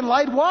 light be, and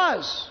light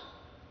was.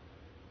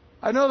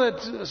 I know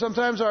that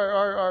sometimes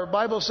our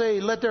Bibles say,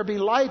 let there be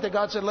light, that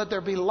God said, let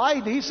there be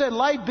light. He said,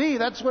 light be.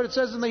 That's what it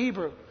says in the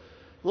Hebrew.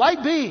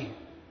 Light be.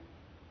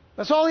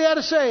 That's all He had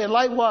to say, and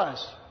light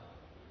was.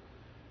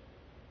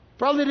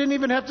 Probably didn't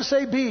even have to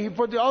say be.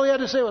 All He had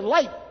to say was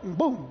light, and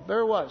boom, there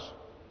it was.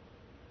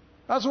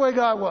 That's the way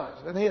God was,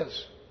 and He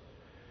is.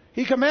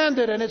 He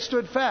commanded, and it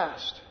stood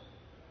fast.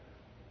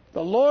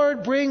 The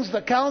Lord brings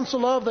the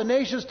counsel of the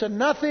nations to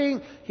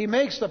nothing. He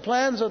makes the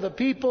plans of the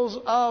peoples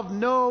of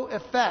no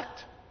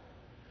effect.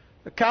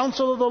 The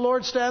counsel of the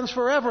Lord stands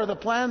forever, the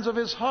plans of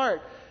His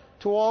heart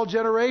to all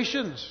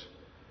generations.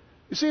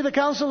 You see the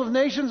counsel of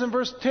nations in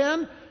verse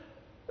 10?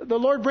 The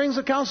Lord brings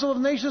the counsel of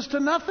nations to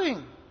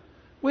nothing.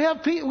 We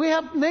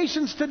have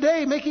nations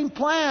today making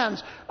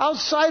plans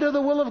outside of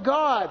the will of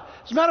God.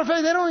 As a matter of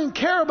fact, they don't even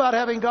care about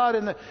having God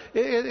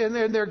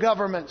in their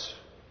governments.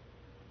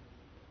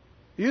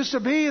 It used to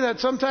be that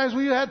sometimes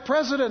we had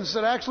presidents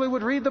that actually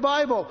would read the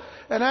Bible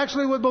and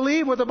actually would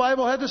believe what the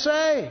Bible had to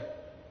say.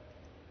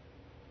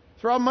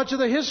 Throughout much of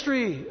the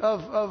history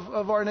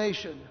of our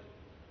nation.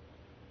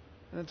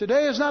 And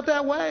today is not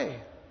that way.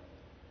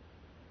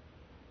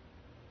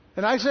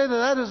 And I say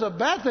that is a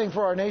bad thing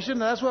for our nation,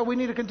 and that's why we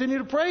need to continue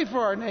to pray for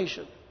our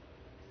nation.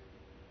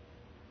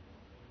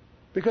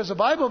 Because the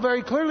Bible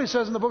very clearly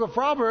says in the book of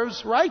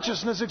Proverbs,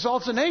 righteousness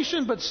exalts a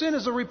nation, but sin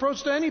is a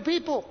reproach to any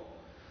people.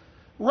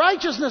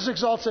 Righteousness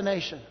exalts a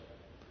nation.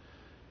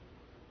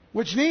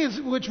 Which means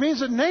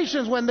that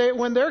nations,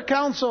 when their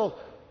counsel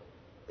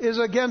is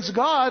against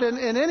God,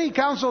 and any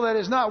counsel that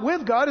is not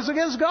with God is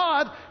against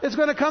God, it's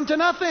going to come to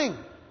nothing.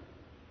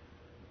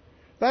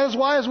 That is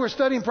why as we're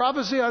studying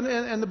prophecy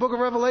in the book of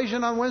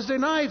Revelation on Wednesday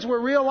nights, we're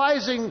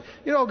realizing,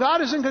 God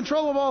is in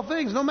control of all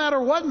things, no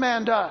matter what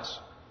man does.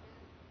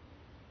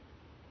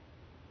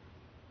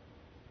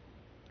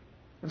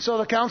 And so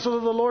the counsel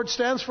of the Lord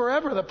stands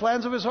forever, the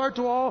plans of His heart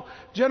to all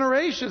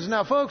generations.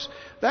 Now, folks,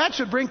 that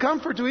should bring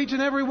comfort to each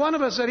and every one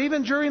of us, that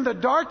even during the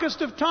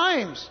darkest of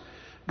times,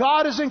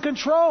 God is in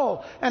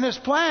control, and His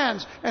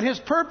plans and His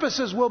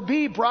purposes will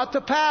be brought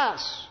to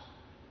pass.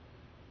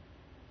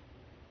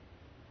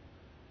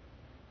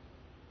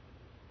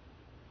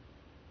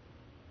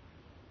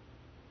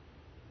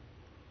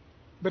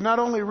 But not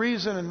only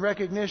reason and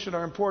recognition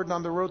are important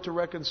on the road to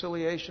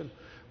reconciliation.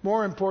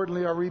 More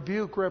importantly are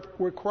rebuke,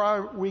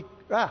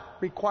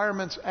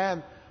 requirements,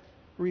 and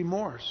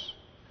remorse.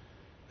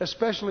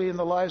 Especially in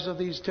the lives of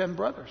these 10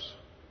 brothers.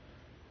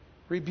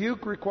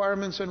 Rebuke,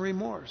 requirements, and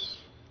remorse.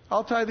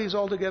 I'll tie these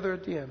all together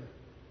at the end.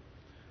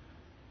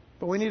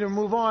 But we need to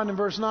move on. In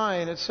verse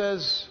 9 it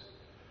says,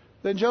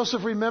 Then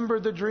Joseph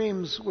remembered the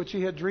dreams which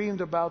he had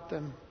dreamed about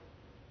them.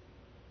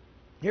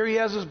 Here he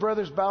has his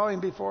brothers bowing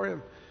before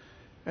him.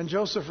 And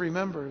Joseph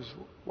remembers,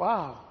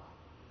 wow,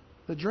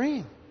 the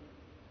dream.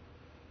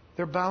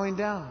 They're bowing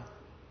down.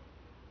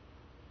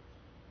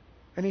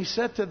 And he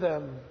said to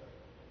them,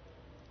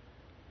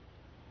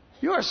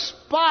 You are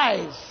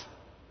spies.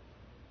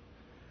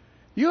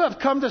 You have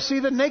come to see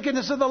the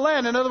nakedness of the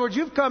land. In other words,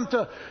 you've come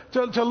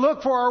to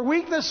look for our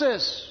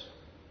weaknesses.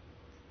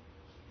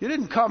 You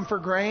didn't come for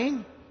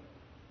grain.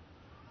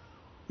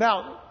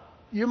 Now,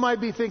 you might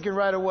be thinking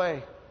right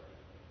away,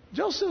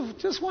 Joseph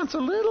just wants a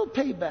little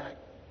payback.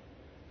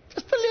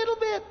 Just a little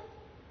bit.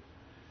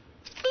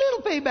 Just a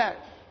little payback.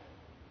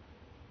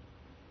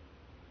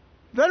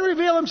 Doesn't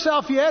reveal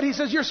himself yet. He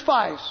says, You're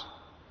spies.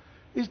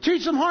 He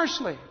treats them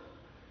harshly.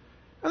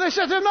 And they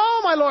said to him,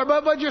 No, my Lord,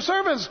 but your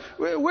servants,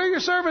 we're your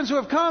servants who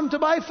have come to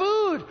buy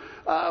food.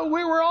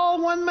 We were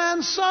all one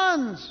man's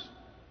sons.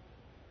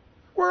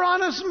 We're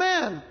honest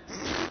men.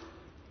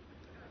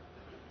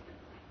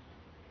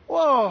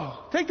 Whoa,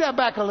 take that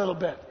back a little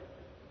bit.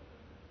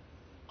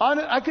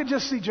 I could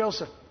just see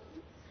Joseph.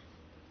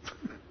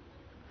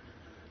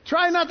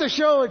 Try not to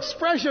show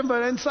expression,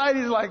 but inside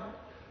he's like,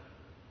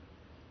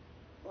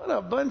 what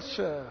a bunch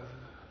of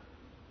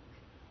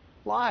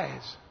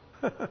lies.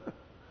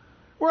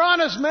 We're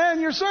honest men.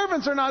 Your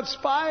servants are not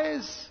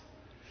spies.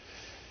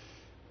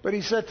 But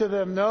he said to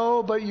them,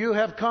 No, but you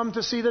have come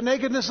to see the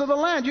nakedness of the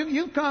land.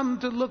 You've come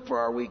to look for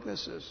our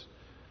weaknesses.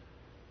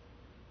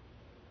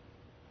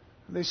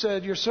 And they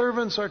said, Your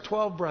servants are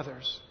 12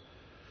 brothers,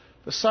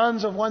 the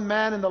sons of one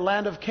man in the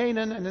land of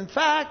Canaan. And in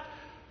fact,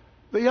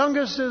 the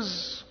youngest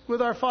is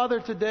with our father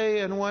today,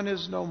 and one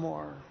is no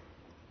more.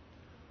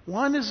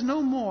 One is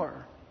no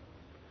more.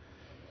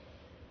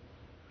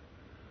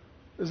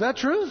 Is that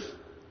truth?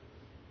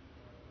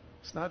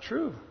 It's not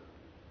true.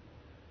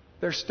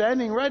 They're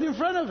standing right in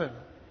front of him.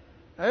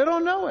 They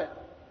don't know it.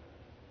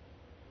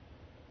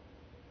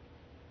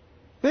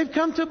 They've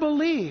come to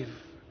believe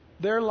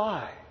their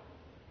lie.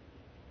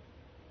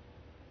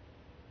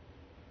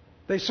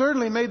 They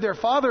certainly made their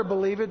father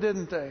believe it,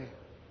 didn't they?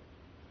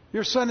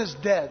 Your son is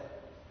dead.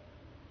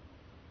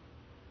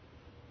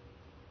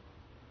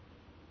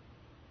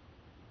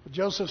 But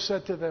Joseph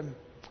said to them,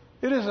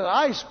 It is that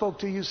I spoke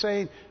to you,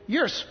 saying,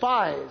 You're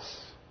spies.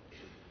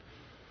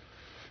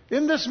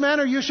 In this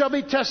manner you shall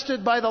be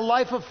tested by the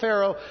life of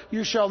Pharaoh.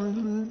 You shall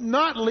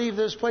not leave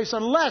this place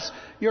unless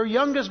your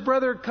youngest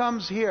brother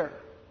comes here.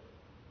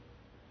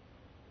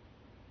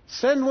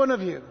 Send one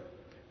of you,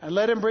 and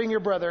let him bring your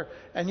brother,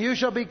 and you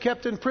shall be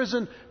kept in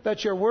prison,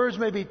 that your words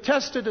may be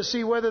tested to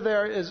see whether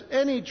there is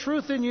any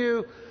truth in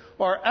you,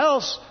 or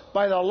else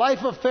by the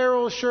life of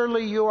Pharaoh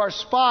surely you are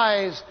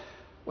spies.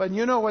 When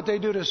you know what they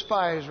do to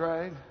spies,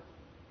 right?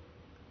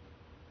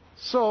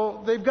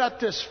 So they've got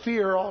this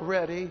fear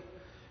already.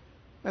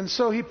 And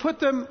so he put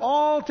them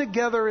all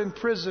together in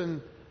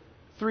prison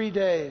 3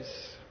 days.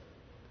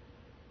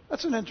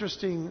 That's an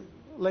interesting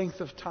length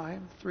of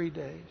time, 3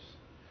 days.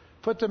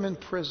 Put them in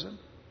prison.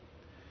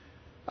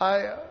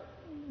 I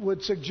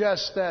would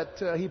suggest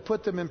that he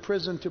put them in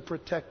prison to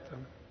protect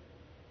them.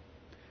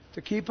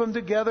 To keep them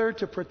together,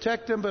 to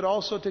protect them, but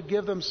also to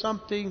give them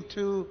something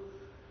to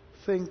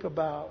think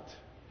about.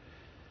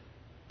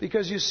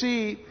 Because you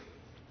see,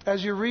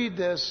 as you read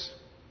this,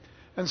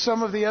 and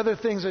some of the other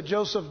things that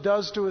Joseph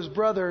does to his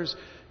brothers,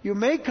 you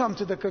may come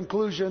to the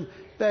conclusion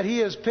that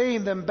he is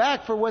paying them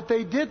back for what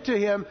they did to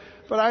him.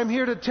 But I'm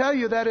here to tell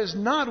you that is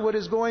not what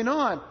is going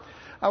on.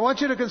 I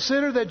want you to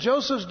consider that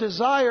Joseph's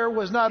desire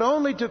was not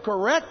only to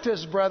correct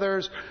his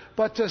brothers,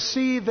 but to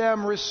see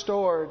them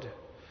restored.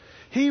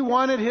 He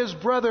wanted his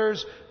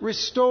brothers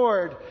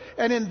restored.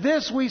 And in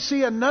this we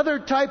see another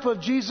type of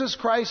Jesus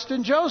Christ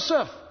in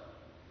Joseph.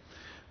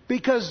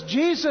 Because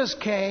Jesus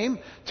came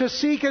to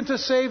seek and to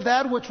save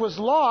that which was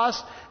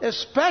lost,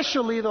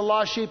 especially the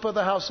lost sheep of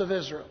the house of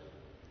Israel.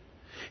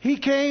 He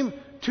came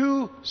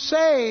to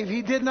save.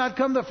 He did not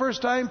come the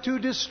first time to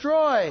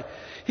destroy.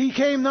 He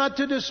came not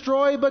to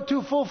destroy, but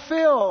to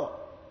fulfill.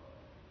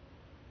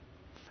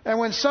 And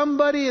when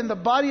somebody in the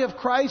body of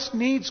Christ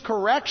needs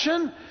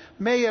correction,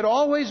 may it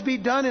always be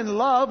done in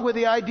love with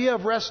the idea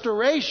of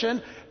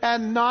restoration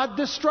and not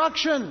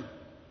destruction.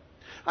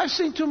 I've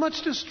seen too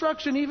much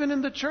destruction even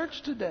in the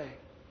church today,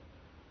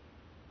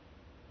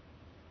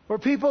 where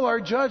people are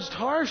judged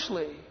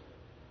harshly,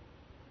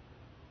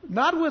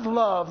 not with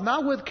love,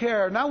 not with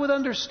care, not with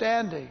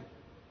understanding.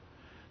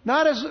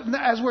 Not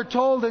as we're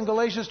told in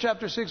Galatians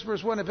chapter 6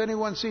 verse 1, if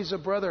anyone sees a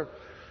brother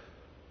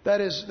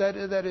that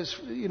is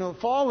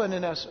fallen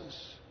in essence.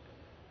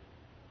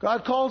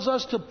 God calls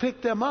us to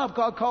pick them up.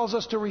 God calls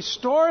us to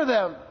restore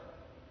them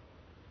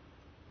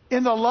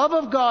in the love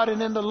of God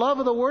and in the love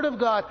of the Word of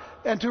God,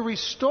 and to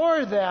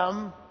restore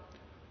them,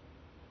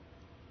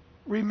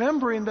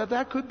 remembering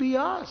that could be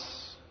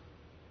us.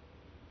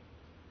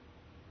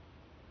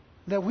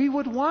 That we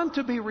would want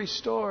to be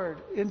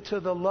restored into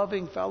the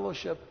loving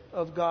fellowship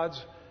of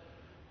God's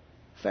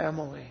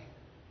family.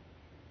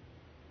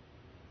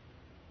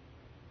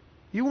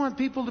 You want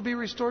people to be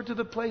restored to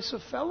the place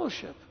of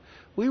fellowship.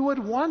 We would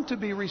want to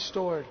be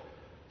restored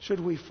should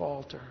we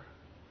falter.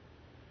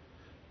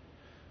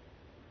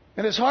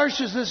 And as harsh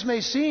as this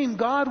may seem,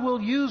 God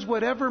will use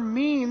whatever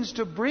means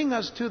to bring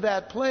us to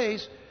that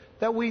place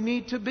that we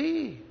need to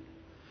be.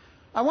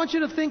 I want you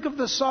to think of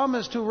the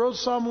psalmist who wrote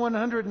Psalm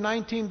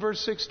 119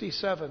 verse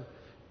 67.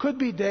 Could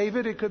be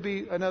David, it could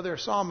be another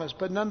psalmist,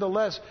 but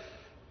nonetheless,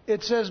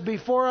 it says,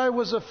 before I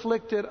was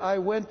afflicted, I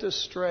went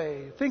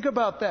astray. Think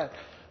about that.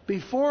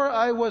 Before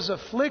I was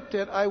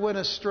afflicted, I went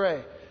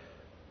astray.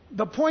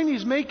 The point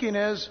he's making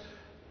is,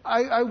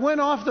 I went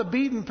off the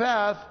beaten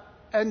path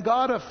and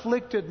God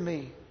afflicted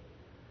me.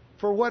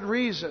 For what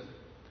reason?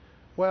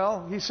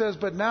 Well, he says,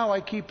 but now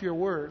I keep your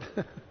word.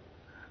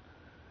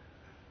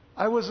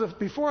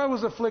 Before I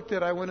was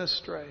afflicted, I went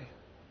astray.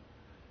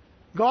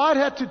 God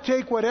had to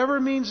take whatever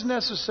means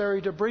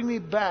necessary to bring me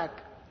back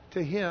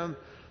to Him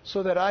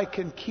so that I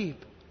can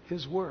keep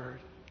His word.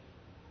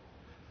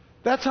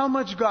 That's how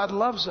much God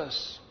loves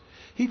us.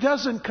 He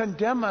doesn't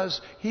condemn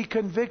us, He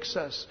convicts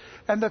us.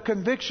 And the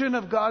conviction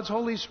of God's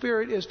Holy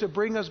Spirit is to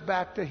bring us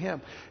back to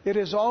Him. It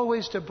is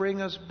always to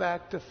bring us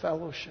back to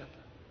fellowship.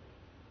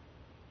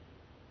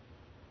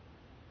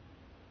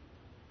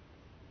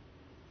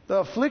 The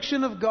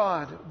affliction of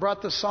God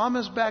brought the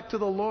psalmist back to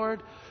the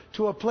Lord,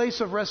 to a place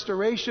of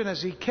restoration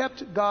as he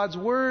kept God's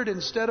word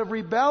instead of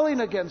rebelling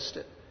against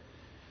it.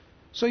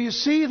 So you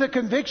see, the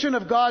conviction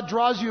of God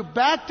draws you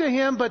back to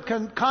Him, but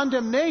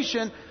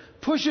condemnation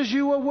pushes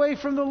you away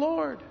from the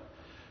Lord.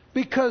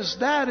 Because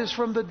that is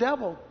from the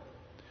devil.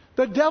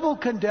 The devil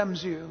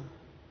condemns you.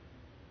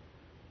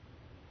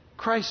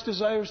 Christ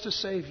desires to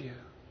save you.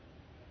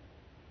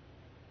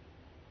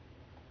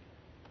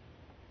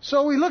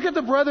 So we look at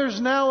the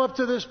brothers now up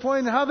to this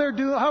point, and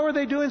how are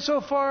they doing so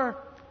far?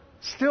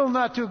 Still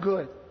not too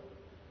good.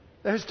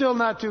 They're still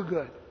not too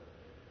good.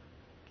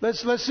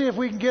 Let's see if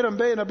we can get them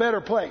in a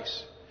better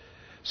place.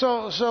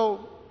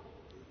 So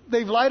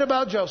they've lied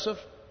about Joseph,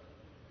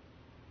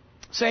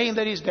 saying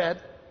that he's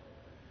dead.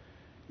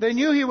 They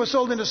knew he was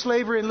sold into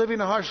slavery and living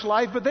a harsh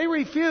life, but they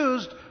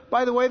refused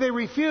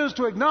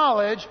to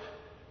acknowledge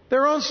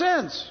their own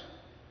sins.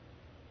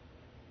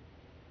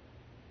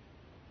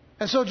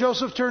 And so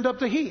Joseph turned up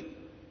the heat.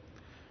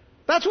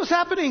 That's what's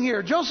happening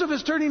here. Joseph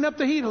is turning up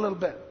the heat a little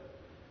bit.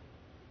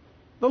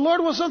 The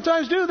Lord will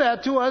sometimes do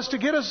that to us to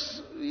get us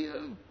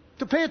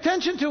to pay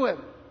attention to Him.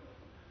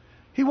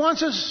 He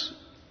wants us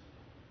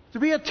to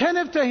be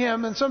attentive to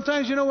Him. And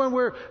sometimes, when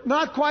we're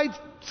not quite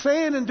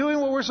saying and doing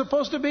what we're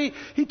supposed to be,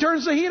 He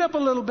turns the heat up a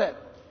little bit.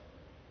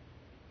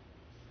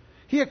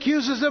 He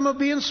accuses them of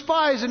being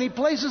spies, and He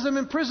places them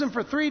in prison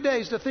for 3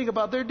 days to think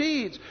about their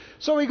deeds.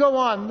 So we go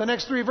on, the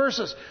next 3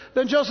 verses.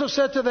 Then Joseph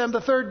said to them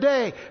the 3rd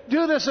day,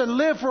 do this and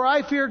live, for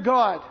I fear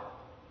God.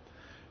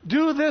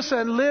 Do this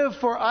and live,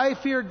 for I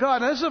fear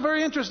God. Now, this is a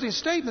very interesting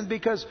statement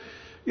because,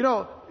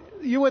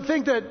 you would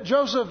think that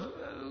Joseph,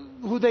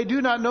 who they do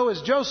not know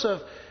is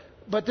Joseph,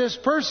 but this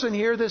person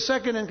here, this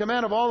second in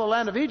command of all the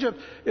land of Egypt,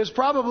 is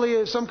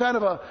probably some kind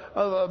of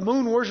a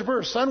moon worshiper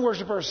or sun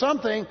worshiper or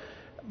something.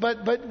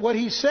 But what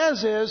he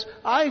says is,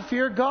 I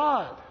fear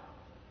God.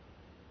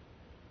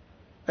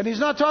 And he's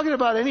not talking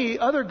about any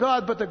other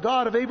God but the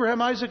God of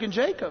Abraham, Isaac, and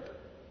Jacob.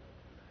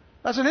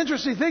 That's an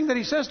interesting thing that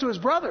he says to his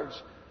brothers.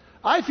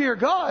 I fear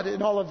God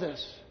in all of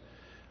this.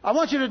 I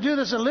want you to do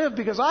this and live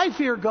because I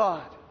fear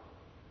God.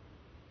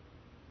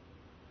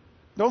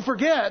 Don't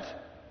forget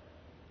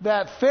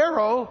that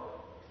Pharaoh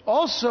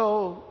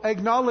also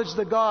acknowledged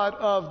the God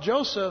of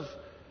Joseph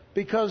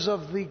because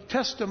of the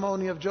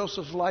testimony of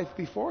Joseph's life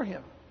before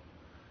him.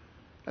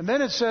 And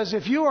then it says,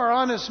 if you are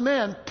honest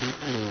men,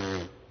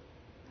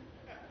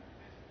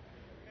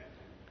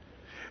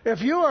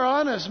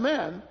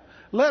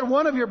 let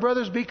one of your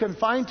brothers be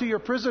confined to your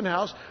prison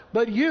house,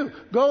 but you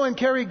go and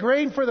carry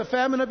grain for the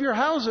famine of your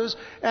houses,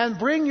 and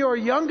bring your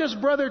youngest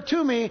brother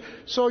to me,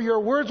 so your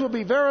words will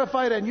be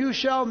verified and you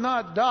shall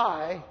not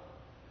die.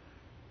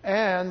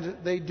 And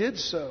they did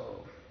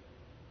so.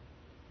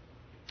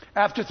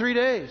 After 3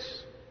 days,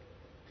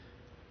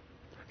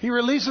 he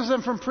releases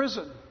them from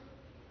prison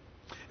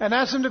and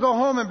asks them to go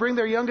home and bring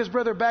their youngest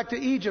brother back to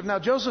Egypt. Now,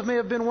 Joseph may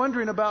have been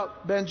wondering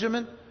about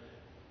Benjamin,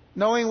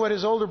 knowing what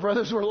his older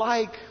brothers were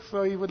like,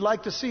 so he would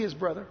like to see his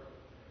brother.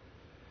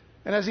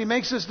 And as he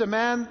makes this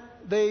demand,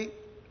 they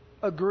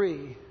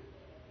agree.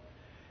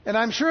 And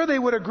I'm sure they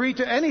would agree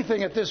to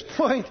anything at this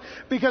point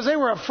because they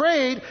were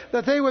afraid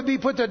that they would be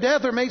put to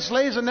death or made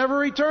slaves and never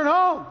return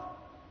home.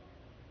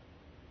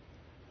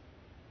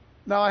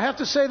 Now, I have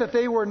to say that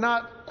they were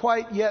not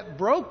quite yet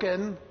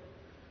broken,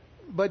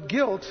 but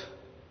guilt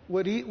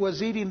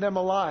was eating them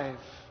alive.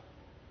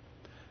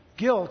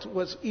 Guilt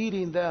was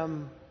eating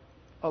them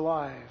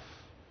alive.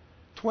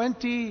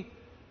 20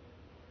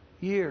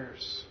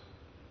 years.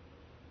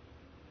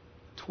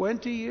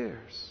 20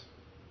 years.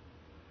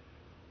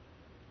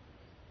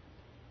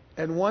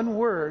 And one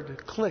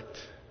word clicked: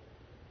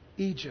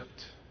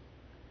 Egypt.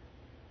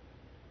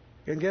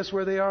 And guess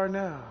where they are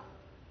now?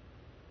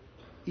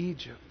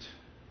 Egypt.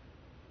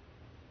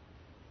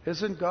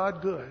 Isn't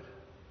God good?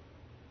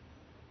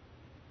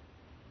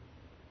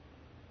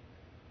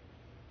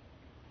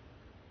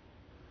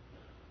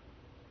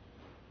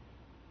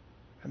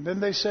 And then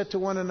they said to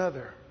one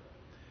another.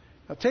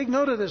 Now take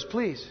note of this,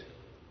 please.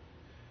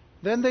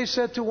 Then they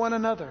said to one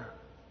another,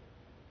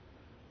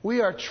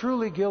 we are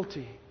truly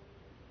guilty.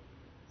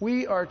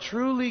 We are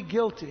truly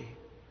guilty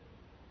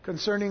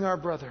concerning our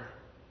brother.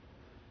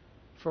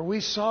 For we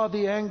saw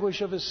the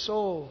anguish of his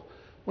soul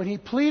when he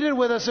pleaded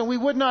with us and we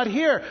would not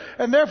hear.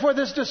 And therefore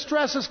this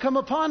distress has come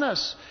upon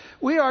us.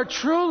 We are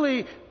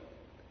truly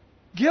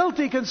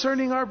guilty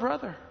concerning our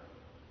brother.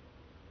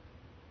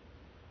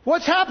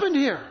 What's happened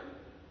here?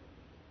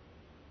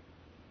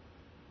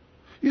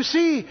 You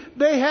see,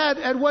 they had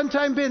at one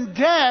time been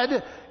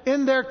dead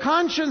in their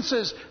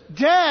consciences,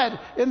 dead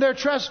in their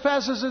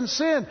trespasses and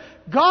sin.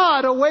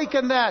 God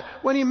awakened that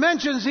when He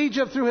mentions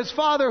Egypt through His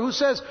Father, who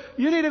says,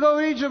 you need to go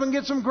to Egypt and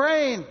get some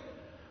grain.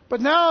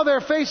 But now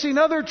they're facing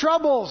other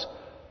troubles.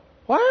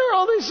 Why are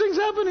all these things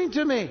happening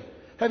to me?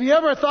 Have you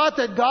ever thought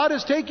that God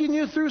is taking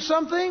you through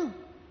something?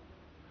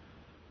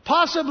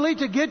 Possibly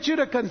to get you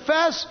to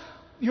confess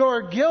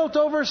your guilt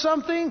over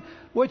something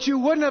which you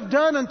wouldn't have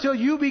done until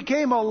you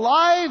became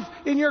alive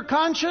in your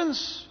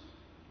conscience?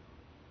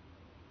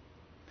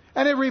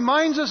 And it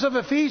reminds us of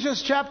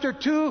Ephesians chapter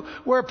 2,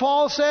 where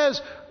Paul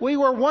says, we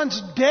were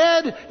once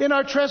dead in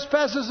our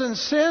trespasses and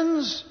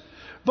sins,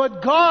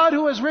 but God,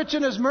 who is rich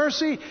in His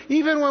mercy,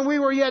 even when we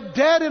were yet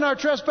dead in our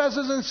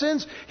trespasses and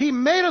sins, He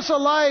made us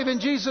alive in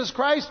Jesus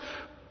Christ.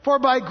 For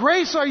by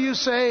grace are you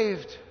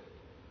saved.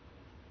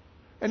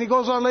 And he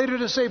goes on later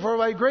to say, for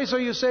by grace are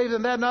you saved,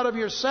 and that not of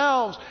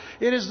yourselves.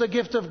 It is the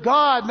gift of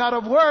God, not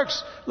of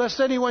works,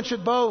 lest anyone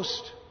should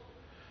boast.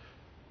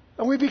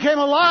 And we became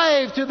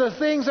alive to the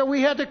things that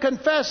we had to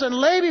confess and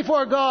lay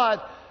before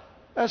God,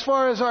 as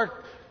far as our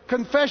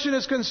confession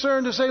is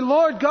concerned, to say,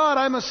 Lord God,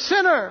 I'm a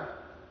sinner.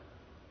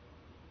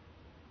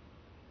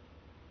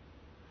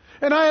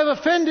 And I have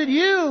offended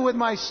you with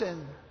my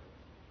sin.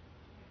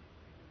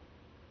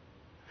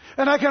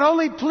 And I can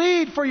only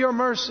plead for your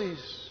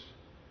mercies.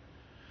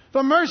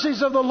 The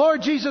mercies of the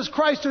Lord Jesus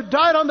Christ, who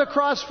died on the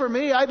cross for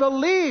me. I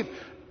believe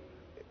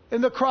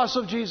in the cross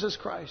of Jesus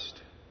Christ.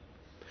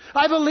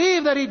 I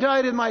believe that He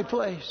died in my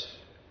place.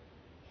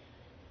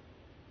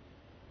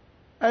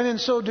 And in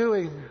so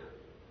doing,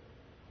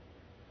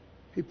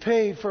 He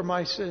paid for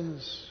my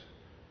sins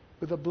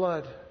with the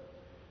blood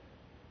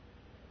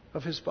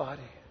of His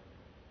body.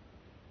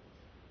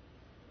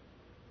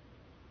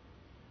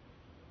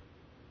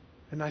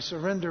 And I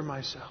surrender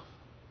myself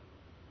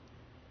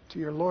to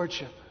your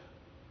Lordship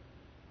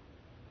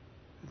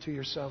and to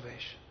your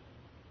salvation.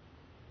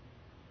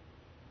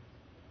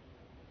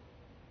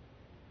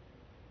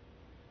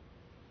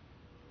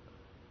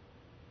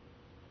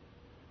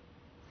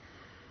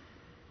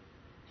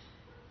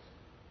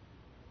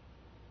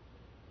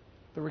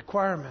 The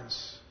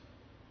requirements: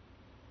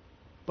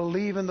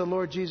 believe in the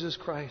Lord Jesus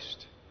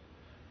Christ,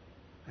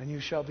 and you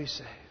shall be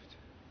saved.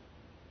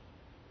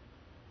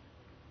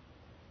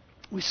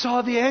 We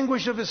saw the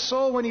anguish of His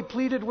soul when He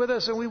pleaded with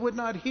us, and we would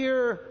not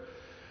hear.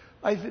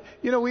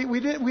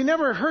 We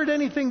never heard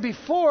anything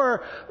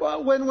before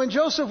when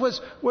Joseph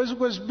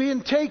was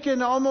being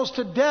taken almost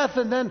to death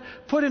and then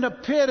put in a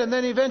pit and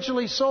then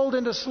eventually sold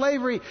into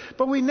slavery.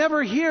 But we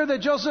never hear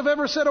that Joseph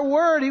ever said a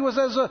word. He was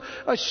as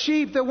a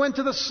sheep that went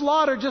to the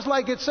slaughter, just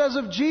like it says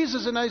of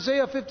Jesus in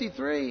Isaiah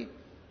 53.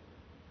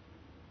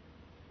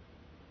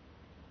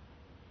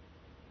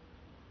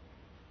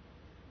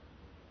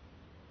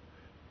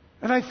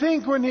 And I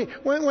think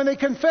when they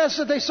confessed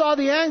that they saw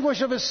the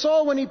anguish of His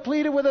soul when He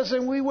pleaded with us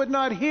and we would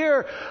not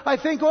hear, I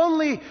think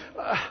only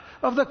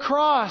of the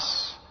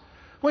cross.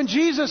 When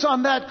Jesus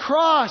on that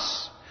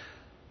cross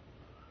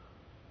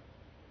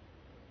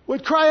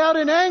would cry out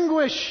in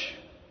anguish,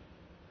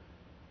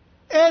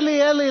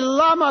 Eli, Eli,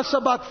 lama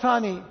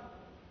sabachthani.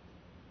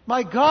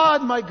 My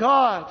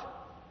God,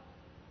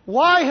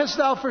 why hast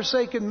Thou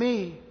forsaken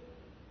me?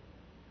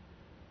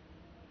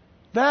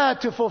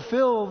 That to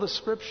fulfill the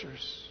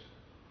Scriptures.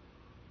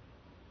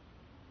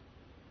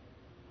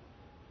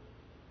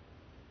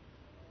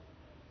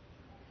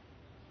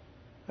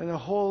 And a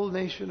whole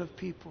nation of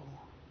people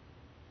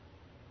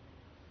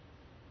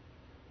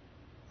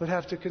would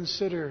have to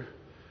consider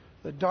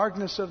the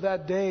darkness of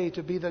that day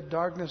to be the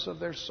darkness of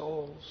their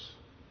souls.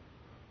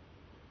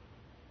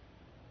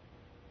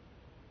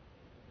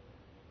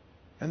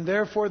 And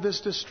therefore this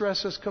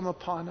distress has come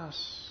upon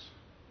us.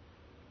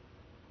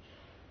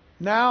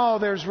 Now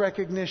there's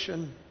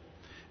recognition.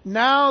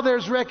 Now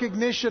there's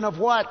recognition of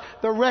what?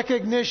 The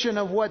recognition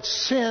of what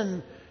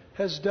sin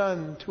has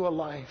done to a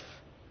life.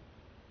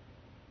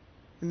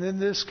 And in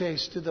this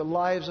case, to the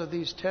lives of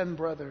these 10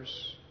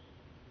 brothers.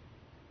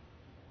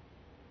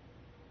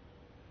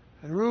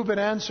 And Reuben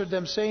answered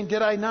them, saying,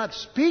 Did I not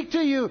speak to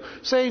you,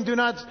 saying, Do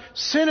not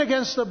sin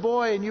against the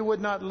boy, and you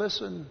would not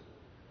listen?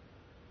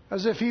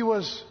 As if he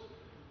was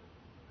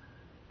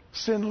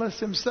sinless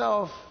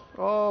himself.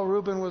 Oh,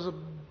 Reuben was a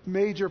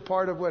major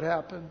part of what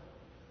happened.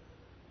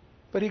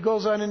 But he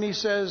goes on and he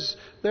says,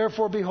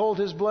 Therefore, behold,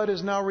 his blood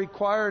is now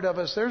required of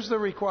us. There's the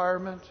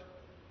requirement.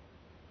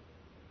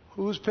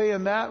 Who's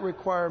paying that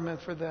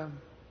requirement for them?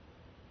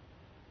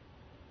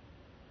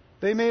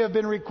 They may have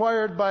been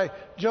required by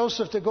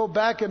Joseph to go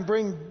back and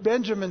bring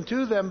Benjamin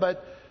to them,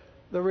 but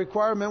the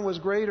requirement was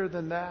greater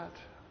than that.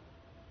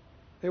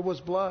 It was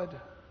blood.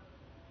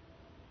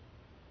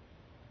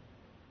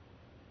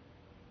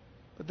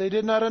 But they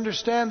did not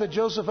understand that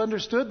Joseph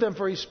understood them,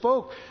 for he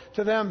spoke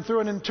to them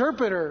through an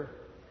interpreter.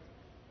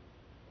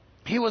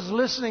 He was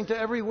listening to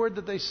every word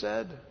that they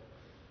said.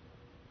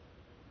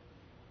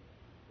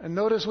 And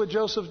notice what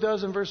Joseph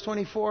does in verse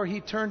 24. He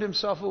turned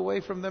himself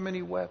away from them and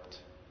he wept.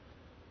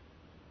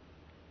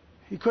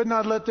 He could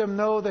not let them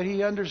know that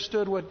he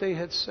understood what they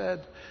had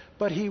said.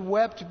 But he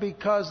wept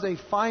because they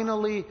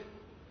finally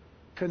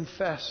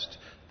confessed.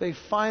 They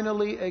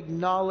finally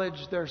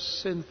acknowledged their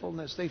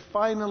sinfulness. They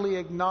finally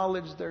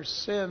acknowledged their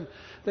sin.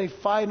 They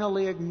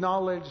finally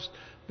acknowledged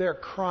their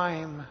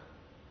crime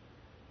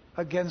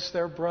against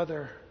their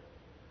brother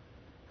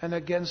and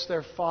against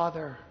their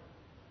father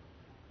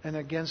and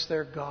against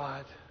their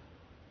God.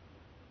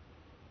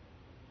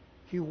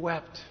 He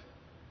wept.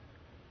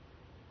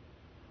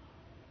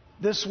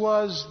 This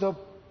was the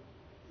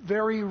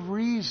very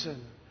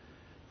reason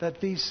that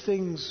these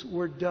things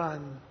were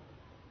done,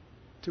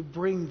 to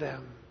bring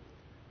them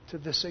to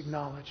this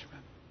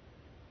acknowledgement.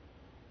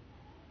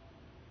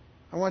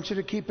 I want you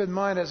to keep in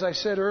mind, as I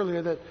said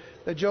earlier,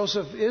 that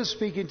Joseph is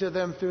speaking to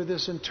them through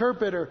this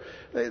interpreter.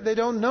 They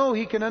don't know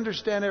he can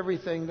understand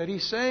everything that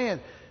he's saying.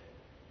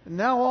 And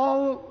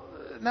now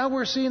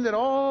we're seeing that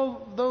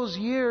all those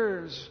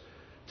years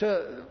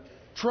to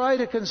try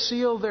to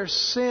conceal their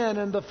sin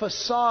and the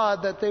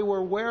facade that they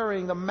were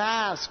wearing, the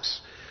masks,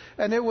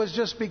 and it was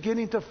just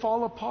beginning to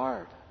fall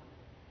apart.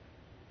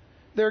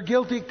 Their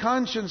guilty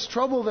conscience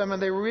troubled them,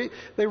 and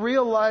they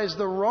realized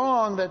the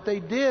wrong that they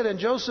did. And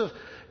Joseph,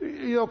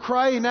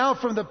 crying out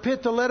from the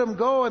pit to let him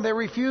go, and they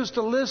refused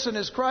to listen.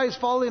 His cries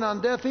falling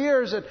on deaf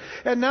ears.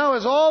 And now,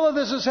 as all of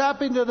this is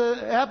happening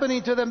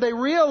to them, they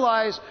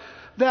realize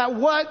that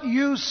what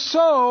you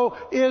sow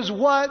is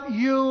what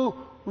you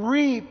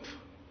reap.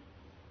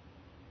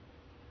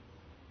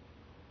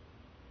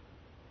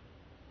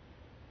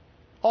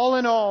 All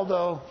in all,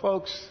 though,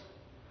 folks,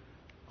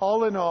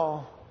 all in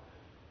all,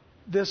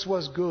 this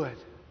was good.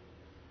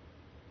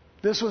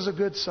 This was a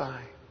good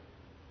sign.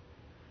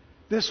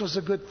 This was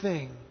a good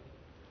thing.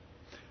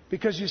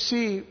 Because you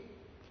see,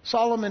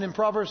 Solomon in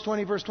Proverbs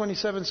 20 verse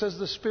 27 says,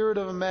 The spirit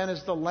of a man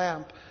is the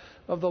lamp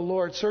of the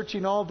Lord,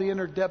 searching all the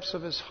inner depths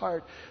of his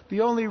heart.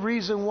 The only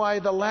reason why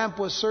the lamp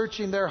was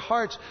searching their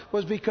hearts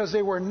was because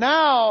they were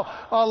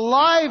now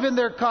alive in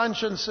their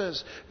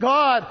consciences.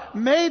 God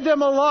made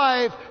them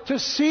alive to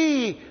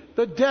see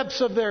the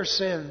depths of their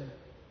sin,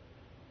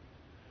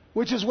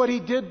 which is what He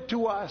did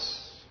to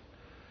us.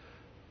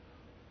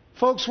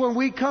 Folks, when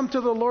we come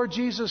to the Lord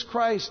Jesus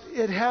Christ,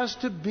 it has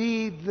to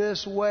be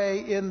this way,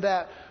 in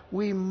that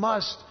we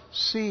must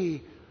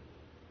see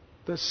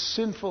the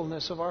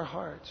sinfulness of our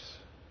hearts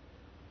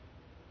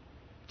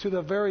to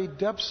the very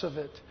depths of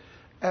it,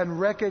 and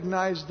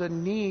recognize the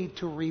need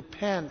to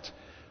repent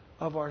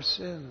of our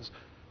sins.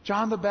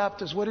 John the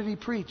Baptist, what did he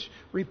preach?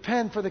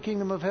 Repent, for the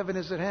kingdom of heaven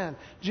is at hand.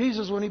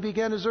 Jesus, when He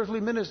began His earthly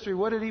ministry,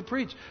 what did He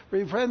preach?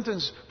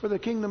 Repentance, for the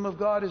kingdom of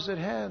God is at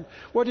hand.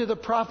 What did the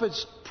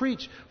prophets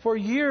preach for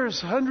years,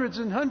 hundreds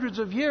and hundreds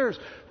of years?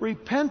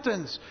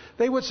 Repentance.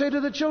 They would say to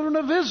the children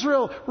of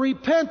Israel,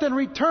 repent and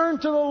return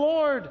to the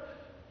Lord.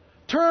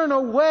 Turn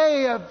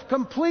away,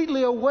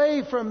 completely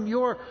away from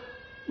your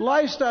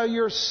lifestyle,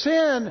 your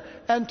sin,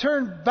 and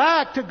turn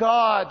back to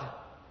God.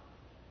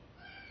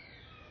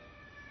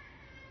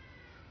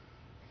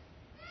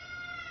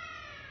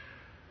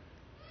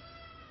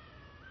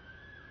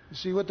 You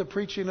see what the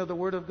preaching of the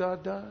Word of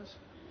God does?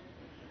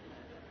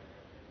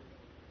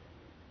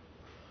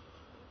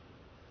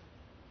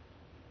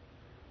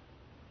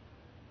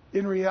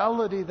 In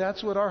reality,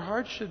 that's what our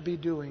hearts should be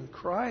doing,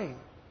 crying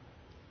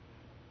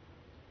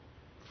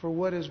for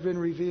what has been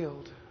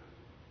revealed.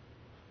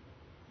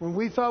 When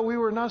we thought we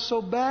were not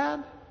so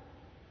bad,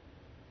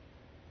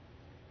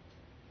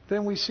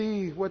 then we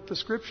see what the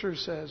Scripture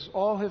says.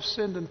 All have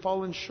sinned and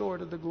fallen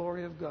short of the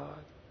glory of God.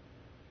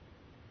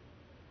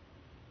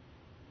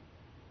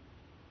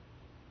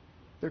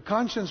 Their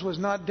conscience was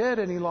not dead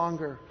any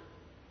longer,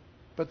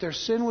 but their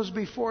sin was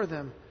before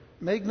them,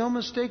 Make no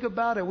mistake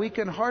about it. We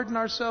can harden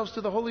ourselves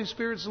to the Holy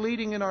Spirit's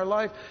leading in our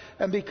life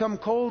and become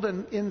cold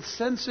and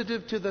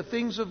insensitive to the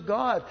things of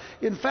God.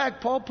 In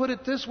fact, Paul put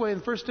it this way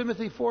in 1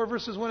 Timothy 4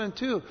 verses 1 and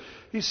 2.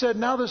 He said,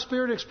 "Now the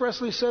Spirit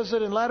expressly says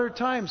that in latter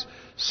times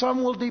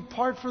some will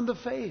depart from the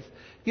faith,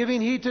 giving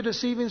heed to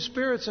deceiving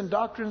spirits and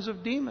doctrines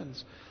of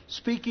demons,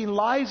 speaking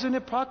lies and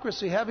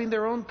hypocrisy, having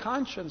their own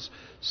conscience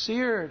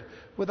seared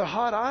with a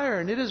hot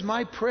iron." It is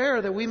my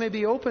prayer that we may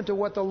be open to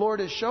what the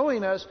Lord is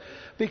showing us,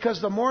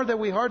 because the more that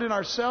we harden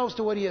ourselves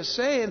to what He is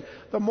saying,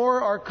 the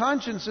more our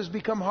consciences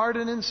become hard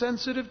and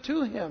insensitive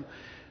to Him.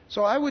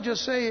 So I would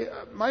just say,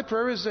 my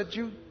prayer is that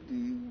you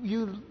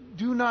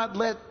do not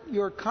let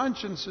your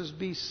consciences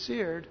be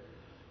seared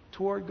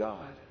toward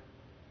God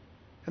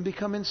and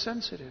become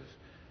insensitive.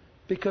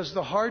 Because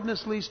the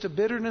hardness leads to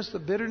bitterness, the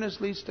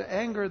bitterness leads to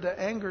anger, the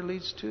anger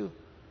leads to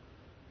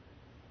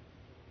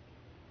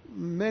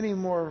many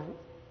more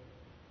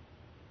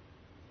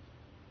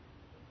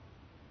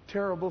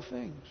terrible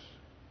things.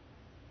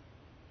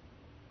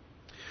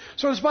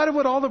 So in spite of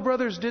what all the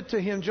brothers did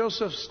to him,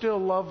 Joseph still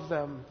loved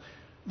them.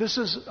 This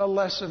is a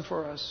lesson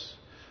for us.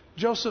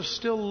 Joseph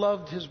still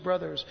loved his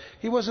brothers.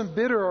 He wasn't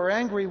bitter or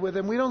angry with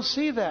them. We don't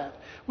see that.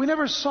 We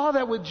never saw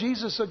that with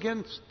Jesus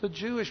against the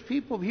Jewish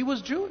people. He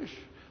was Jewish.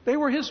 They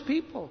were His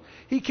people.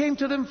 He came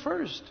to them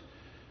first.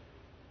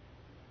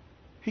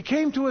 He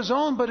came to His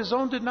own, but His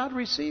own did not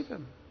receive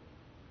Him.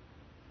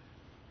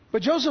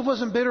 But Joseph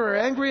wasn't bitter or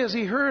angry as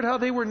he heard how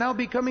they were now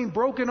becoming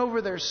broken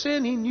over their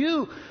sin. He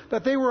knew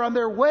that they were on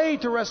their way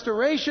to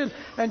restoration.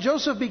 And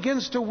Joseph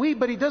begins to weep,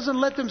 but he doesn't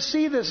let them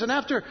see this. And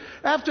after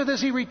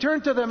this, he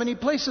returned to them and he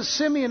places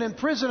Simeon in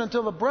prison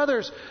until the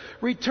brothers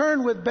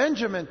return with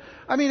Benjamin.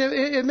 I mean,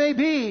 it may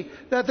be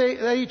that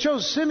he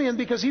chose Simeon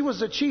because he was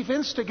the chief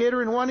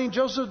instigator in wanting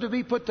Joseph to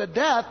be put to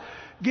death,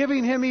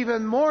 giving him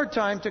even more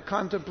time to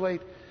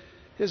contemplate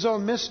his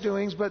own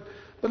misdoings. But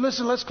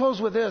listen, let's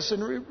close with this.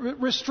 And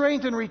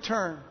restraint and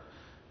return.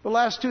 The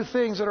last two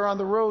things that are on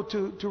the road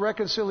to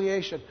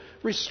reconciliation.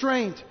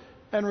 Restraint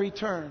and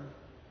return.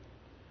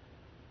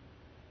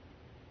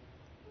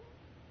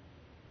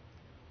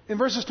 In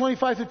verses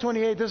 25 through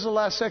 28, this is the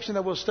last section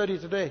that we'll study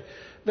today.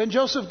 Then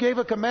Joseph gave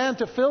a command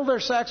to fill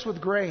their sacks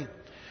with grain,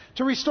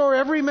 to restore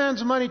every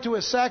man's money to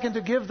his sack, and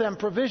to give them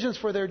provisions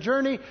for their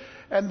journey.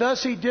 And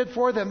thus he did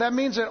for them. That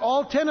means that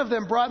all 10 of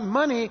them brought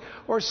money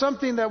or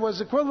something that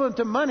was equivalent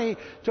to money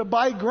to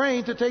buy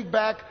grain to take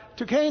back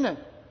to Canaan.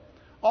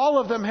 All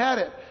of them had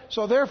it.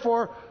 So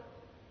therefore,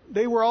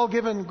 they were all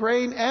given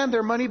grain and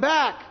their money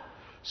back.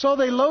 So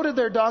they loaded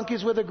their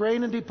donkeys with the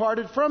grain and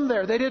departed from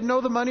there. They didn't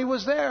know the money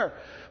was there.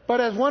 But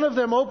as one of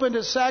them opened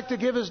his sack to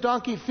give his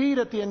donkey feed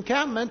at the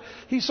encampment,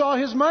 he saw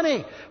his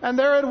money. And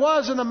there it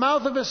was in the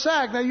mouth of his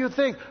sack. Now you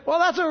think, well,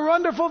 that's a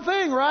wonderful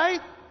thing,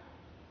 right?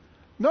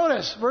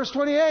 Notice, verse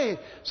 28.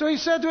 So he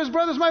said to his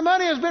brothers, "My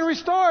money has been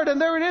restored, and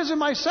there it is in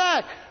my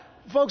sack."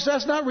 Folks,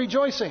 that's not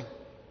rejoicing.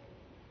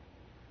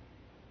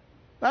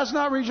 That's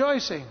not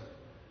rejoicing.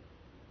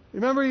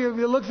 Remember, you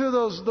look through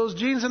those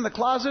jeans in the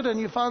closet and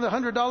you found a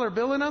 $100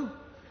 bill in them?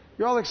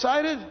 You're all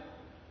excited?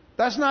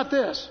 That's not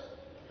this.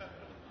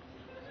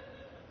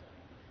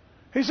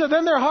 He said,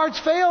 then their hearts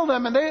failed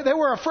them, and they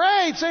were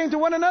afraid, saying to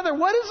one another,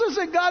 "What is this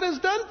that God has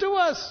done to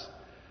us?"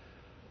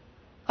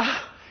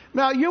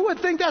 Now, you would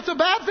think that's a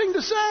bad thing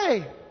to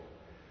say.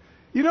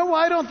 You know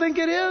why I don't think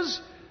it is?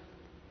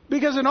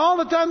 Because in all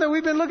the time that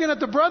we've been looking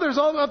at the brothers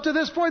all up to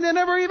this point, they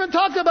never even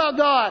talked about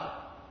God.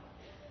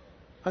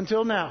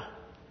 Until now.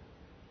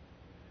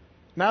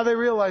 Now they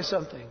realize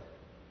something.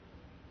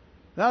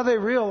 Now they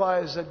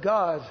realize that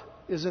God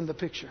is in the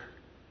picture.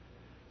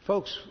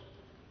 Folks,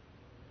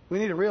 we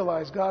need to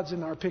realize God's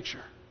in our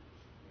picture.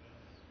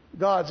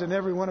 God's in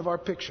every one of our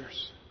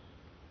pictures.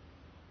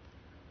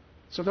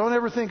 So don't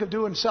ever think of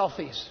doing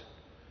selfies.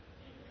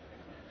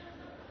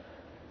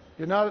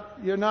 You're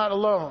not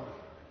alone.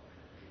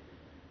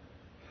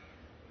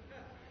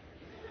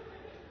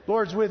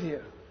 Lord's with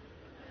you.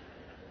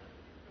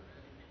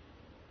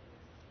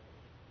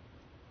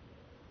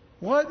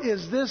 What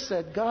is this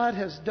that God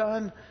has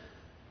done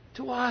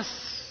to us?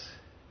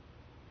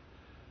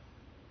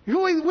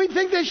 We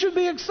think they should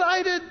be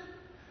excited.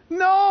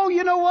 No,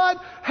 you know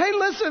what? Hey,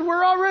 listen,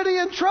 we're already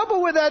in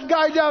trouble with that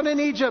guy down in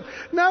Egypt.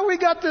 Now we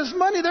got this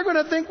money. They're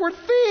going to think we're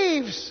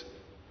thieves.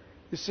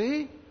 You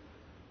see?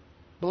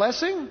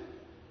 Blessing.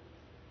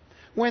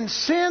 When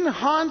sin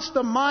haunts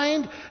the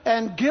mind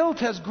and guilt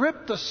has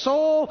gripped the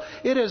soul,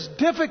 it is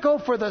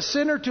difficult for the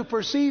sinner to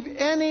perceive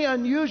any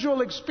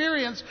unusual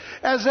experience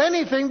as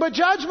anything but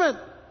judgment.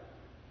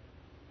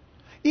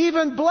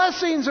 Even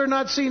blessings are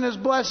not seen as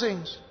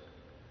blessings,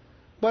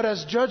 but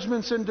as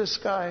judgments in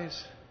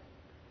disguise.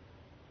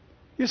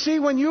 You see,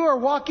 when you are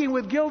walking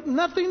with guilt,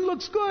 nothing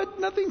looks good.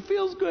 Nothing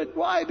feels good.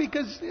 Why?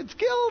 Because it's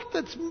guilt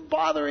that's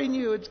bothering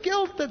you. It's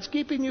guilt that's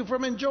keeping you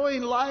from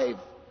enjoying life.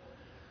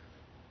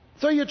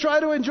 So you try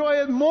to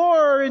enjoy it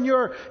more in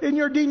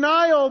your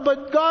denial,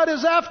 but God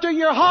is after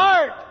your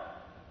heart.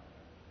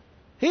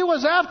 He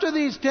was after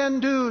these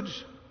 10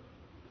 dudes,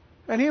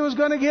 and He was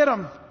going to get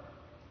them.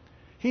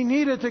 He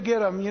needed to get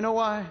them. You know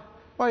why?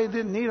 Well, he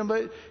didn't need them,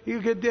 but you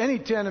could any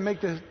 10 and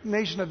make the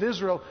nation of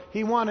Israel.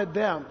 He wanted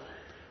them.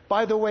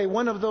 By the way,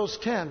 one of those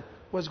 10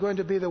 was going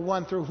to be the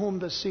one through whom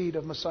the seed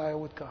of Messiah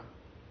would come.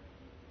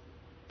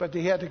 But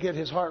he had to get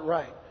his heart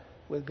right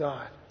with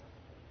God.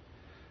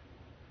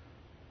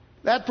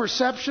 That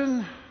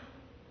perception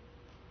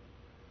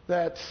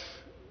that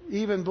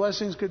even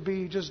blessings could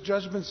be just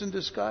judgments in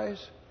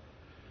disguise,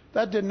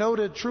 that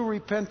denoted true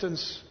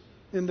repentance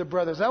in the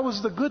brothers. That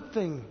was the good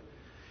thing.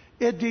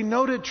 It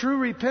denoted true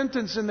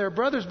repentance in their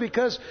brothers,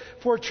 because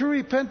for true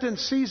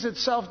repentance sees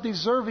itself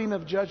deserving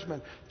of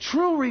judgment.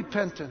 True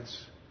repentance.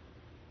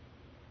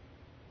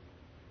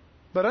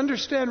 But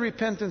understand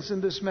repentance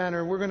in this manner,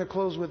 and we're going to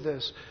close with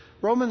this.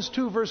 Romans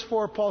 2 verse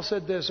 4, Paul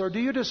said this, "Or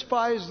do you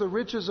despise the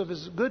riches of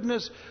His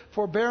goodness,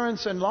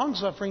 forbearance, and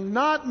longsuffering,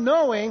 not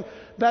knowing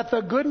that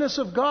the goodness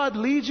of God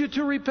leads you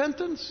to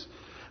repentance?"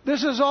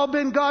 This has all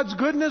been God's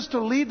goodness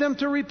to lead them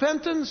to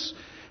repentance.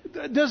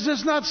 Does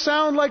this not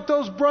sound like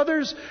those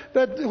brothers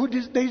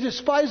they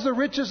despise the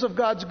riches of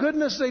God's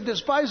goodness, they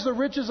despise the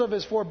riches of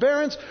His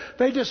forbearance,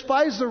 they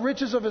despise the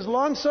riches of His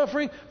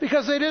longsuffering,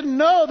 because they didn't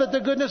know that the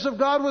goodness of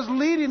God was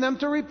leading them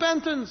to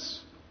repentance.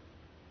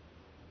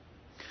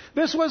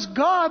 This was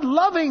God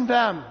loving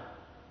them,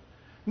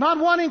 not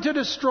wanting to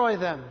destroy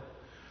them.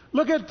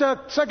 Look at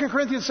 2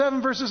 Corinthians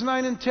 7 verses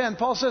 9 and 10.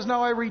 Paul says,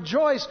 "Now I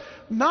rejoice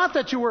not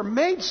that you were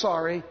made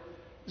sorry."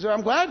 So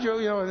I'm glad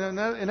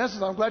in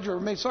essence, I'm glad you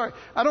were made sorry.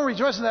 I don't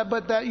rejoice in that,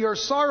 but that your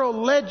sorrow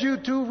led you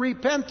to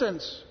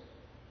repentance.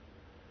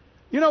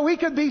 We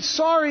could be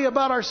sorry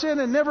about our sin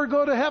and never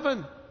go to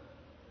heaven.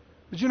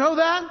 Did you know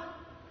that?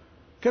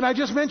 Can I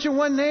just mention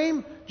one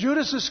name?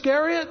 Judas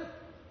Iscariot.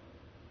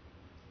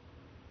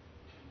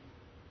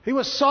 He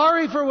was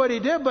sorry for what he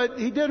did, but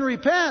he didn't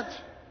repent.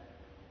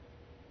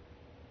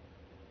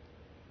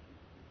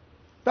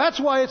 That's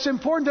why it's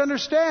important to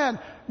understand,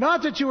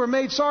 not that you were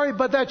made sorry,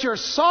 but that your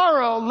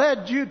sorrow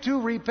led you to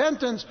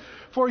repentance.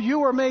 For you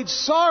were made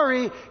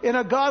sorry in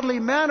a godly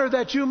manner,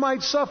 that you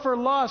might suffer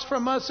loss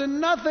from us in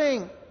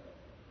nothing.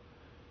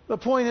 The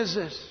point is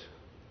this.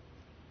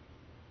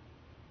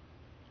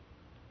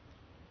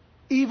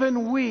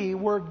 Even we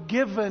were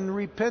given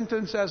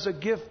repentance as a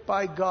gift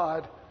by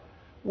God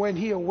when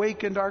He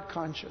awakened our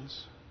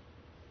conscience.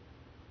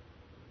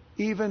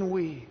 Even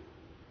we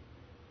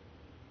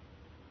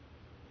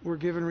were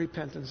given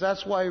repentance.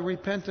 That's why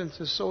repentance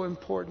is so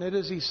important. It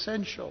is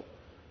essential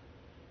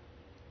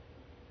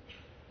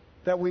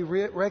that we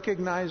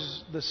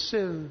recognize the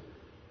sin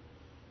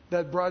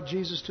that brought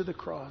Jesus to the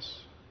cross,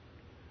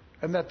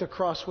 and that the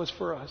cross was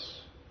for us.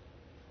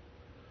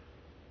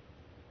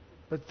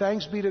 But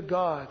thanks be to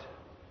God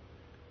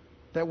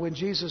that when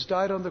Jesus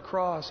died on the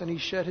cross and He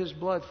shed His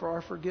blood for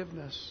our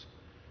forgiveness,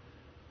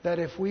 that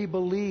if we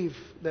believe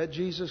that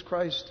Jesus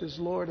Christ is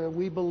Lord, and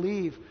we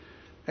believe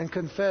and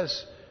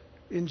confess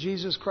in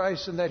Jesus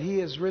Christ, and that He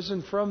has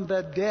risen from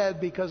the dead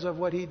because of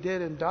what He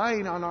did in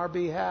dying on our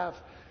behalf,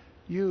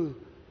 you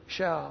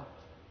shall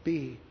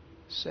be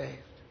saved.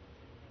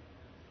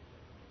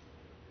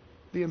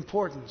 The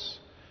importance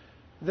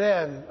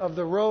then of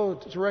the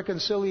road to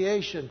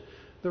reconciliation,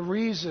 the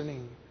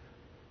reasoning.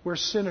 We're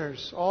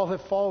sinners. All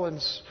have fallen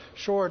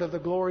short of the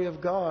glory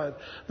of God.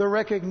 The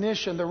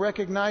recognition, the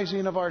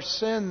recognizing of our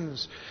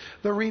sins.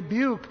 The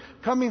rebuke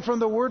coming from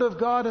the Word of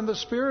God and the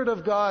Spirit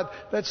of God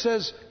that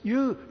says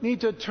you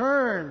need to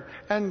turn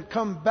and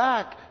come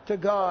back to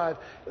God.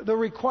 The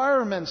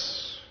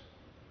requirements.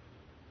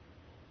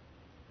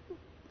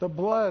 The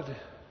blood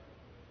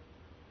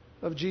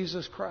of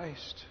Jesus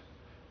Christ.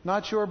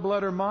 Not your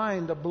blood or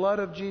mine, the blood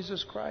of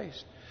Jesus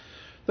Christ.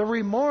 The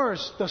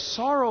remorse, the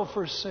sorrow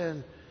for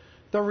sin.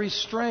 The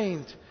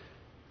restraint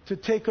to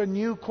take a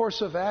new course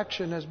of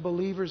action as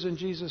believers in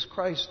Jesus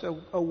Christ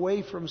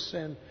away from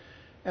sin,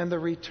 and the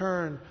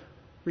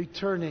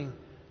returning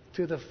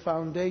to the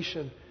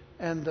foundation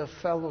and the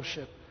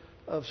fellowship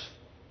of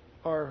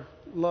our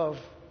love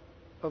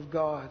of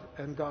God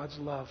and God's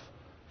love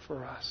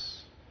for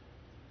us.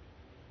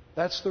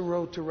 That's the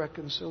road to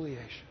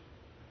reconciliation.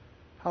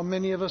 How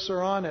many of us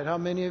are on it? How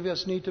many of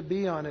us need to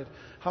be on it?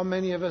 How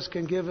many of us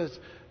can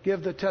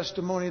give the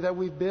testimony that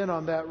we've been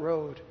on that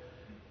road?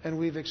 And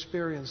we've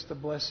experienced the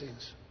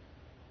blessings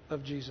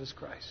of Jesus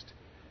Christ.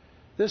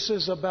 This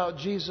is about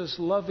Jesus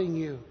loving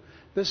you.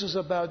 This is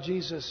about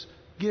Jesus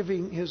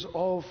giving His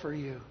all for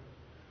you.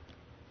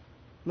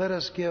 Let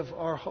us give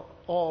our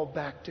all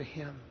back to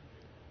Him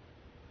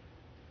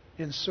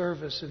in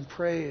service, in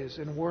praise,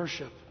 in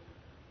worship,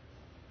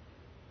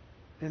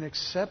 in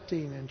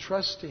accepting and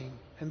trusting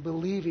and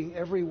believing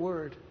every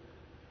word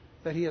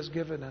that He has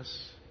given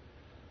us,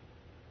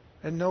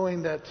 and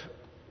knowing that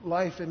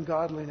life and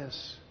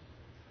godliness,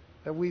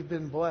 that we've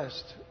been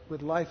blessed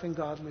with life and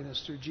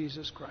godliness through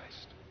Jesus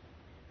Christ.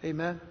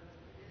 Amen?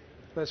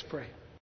 Let's pray.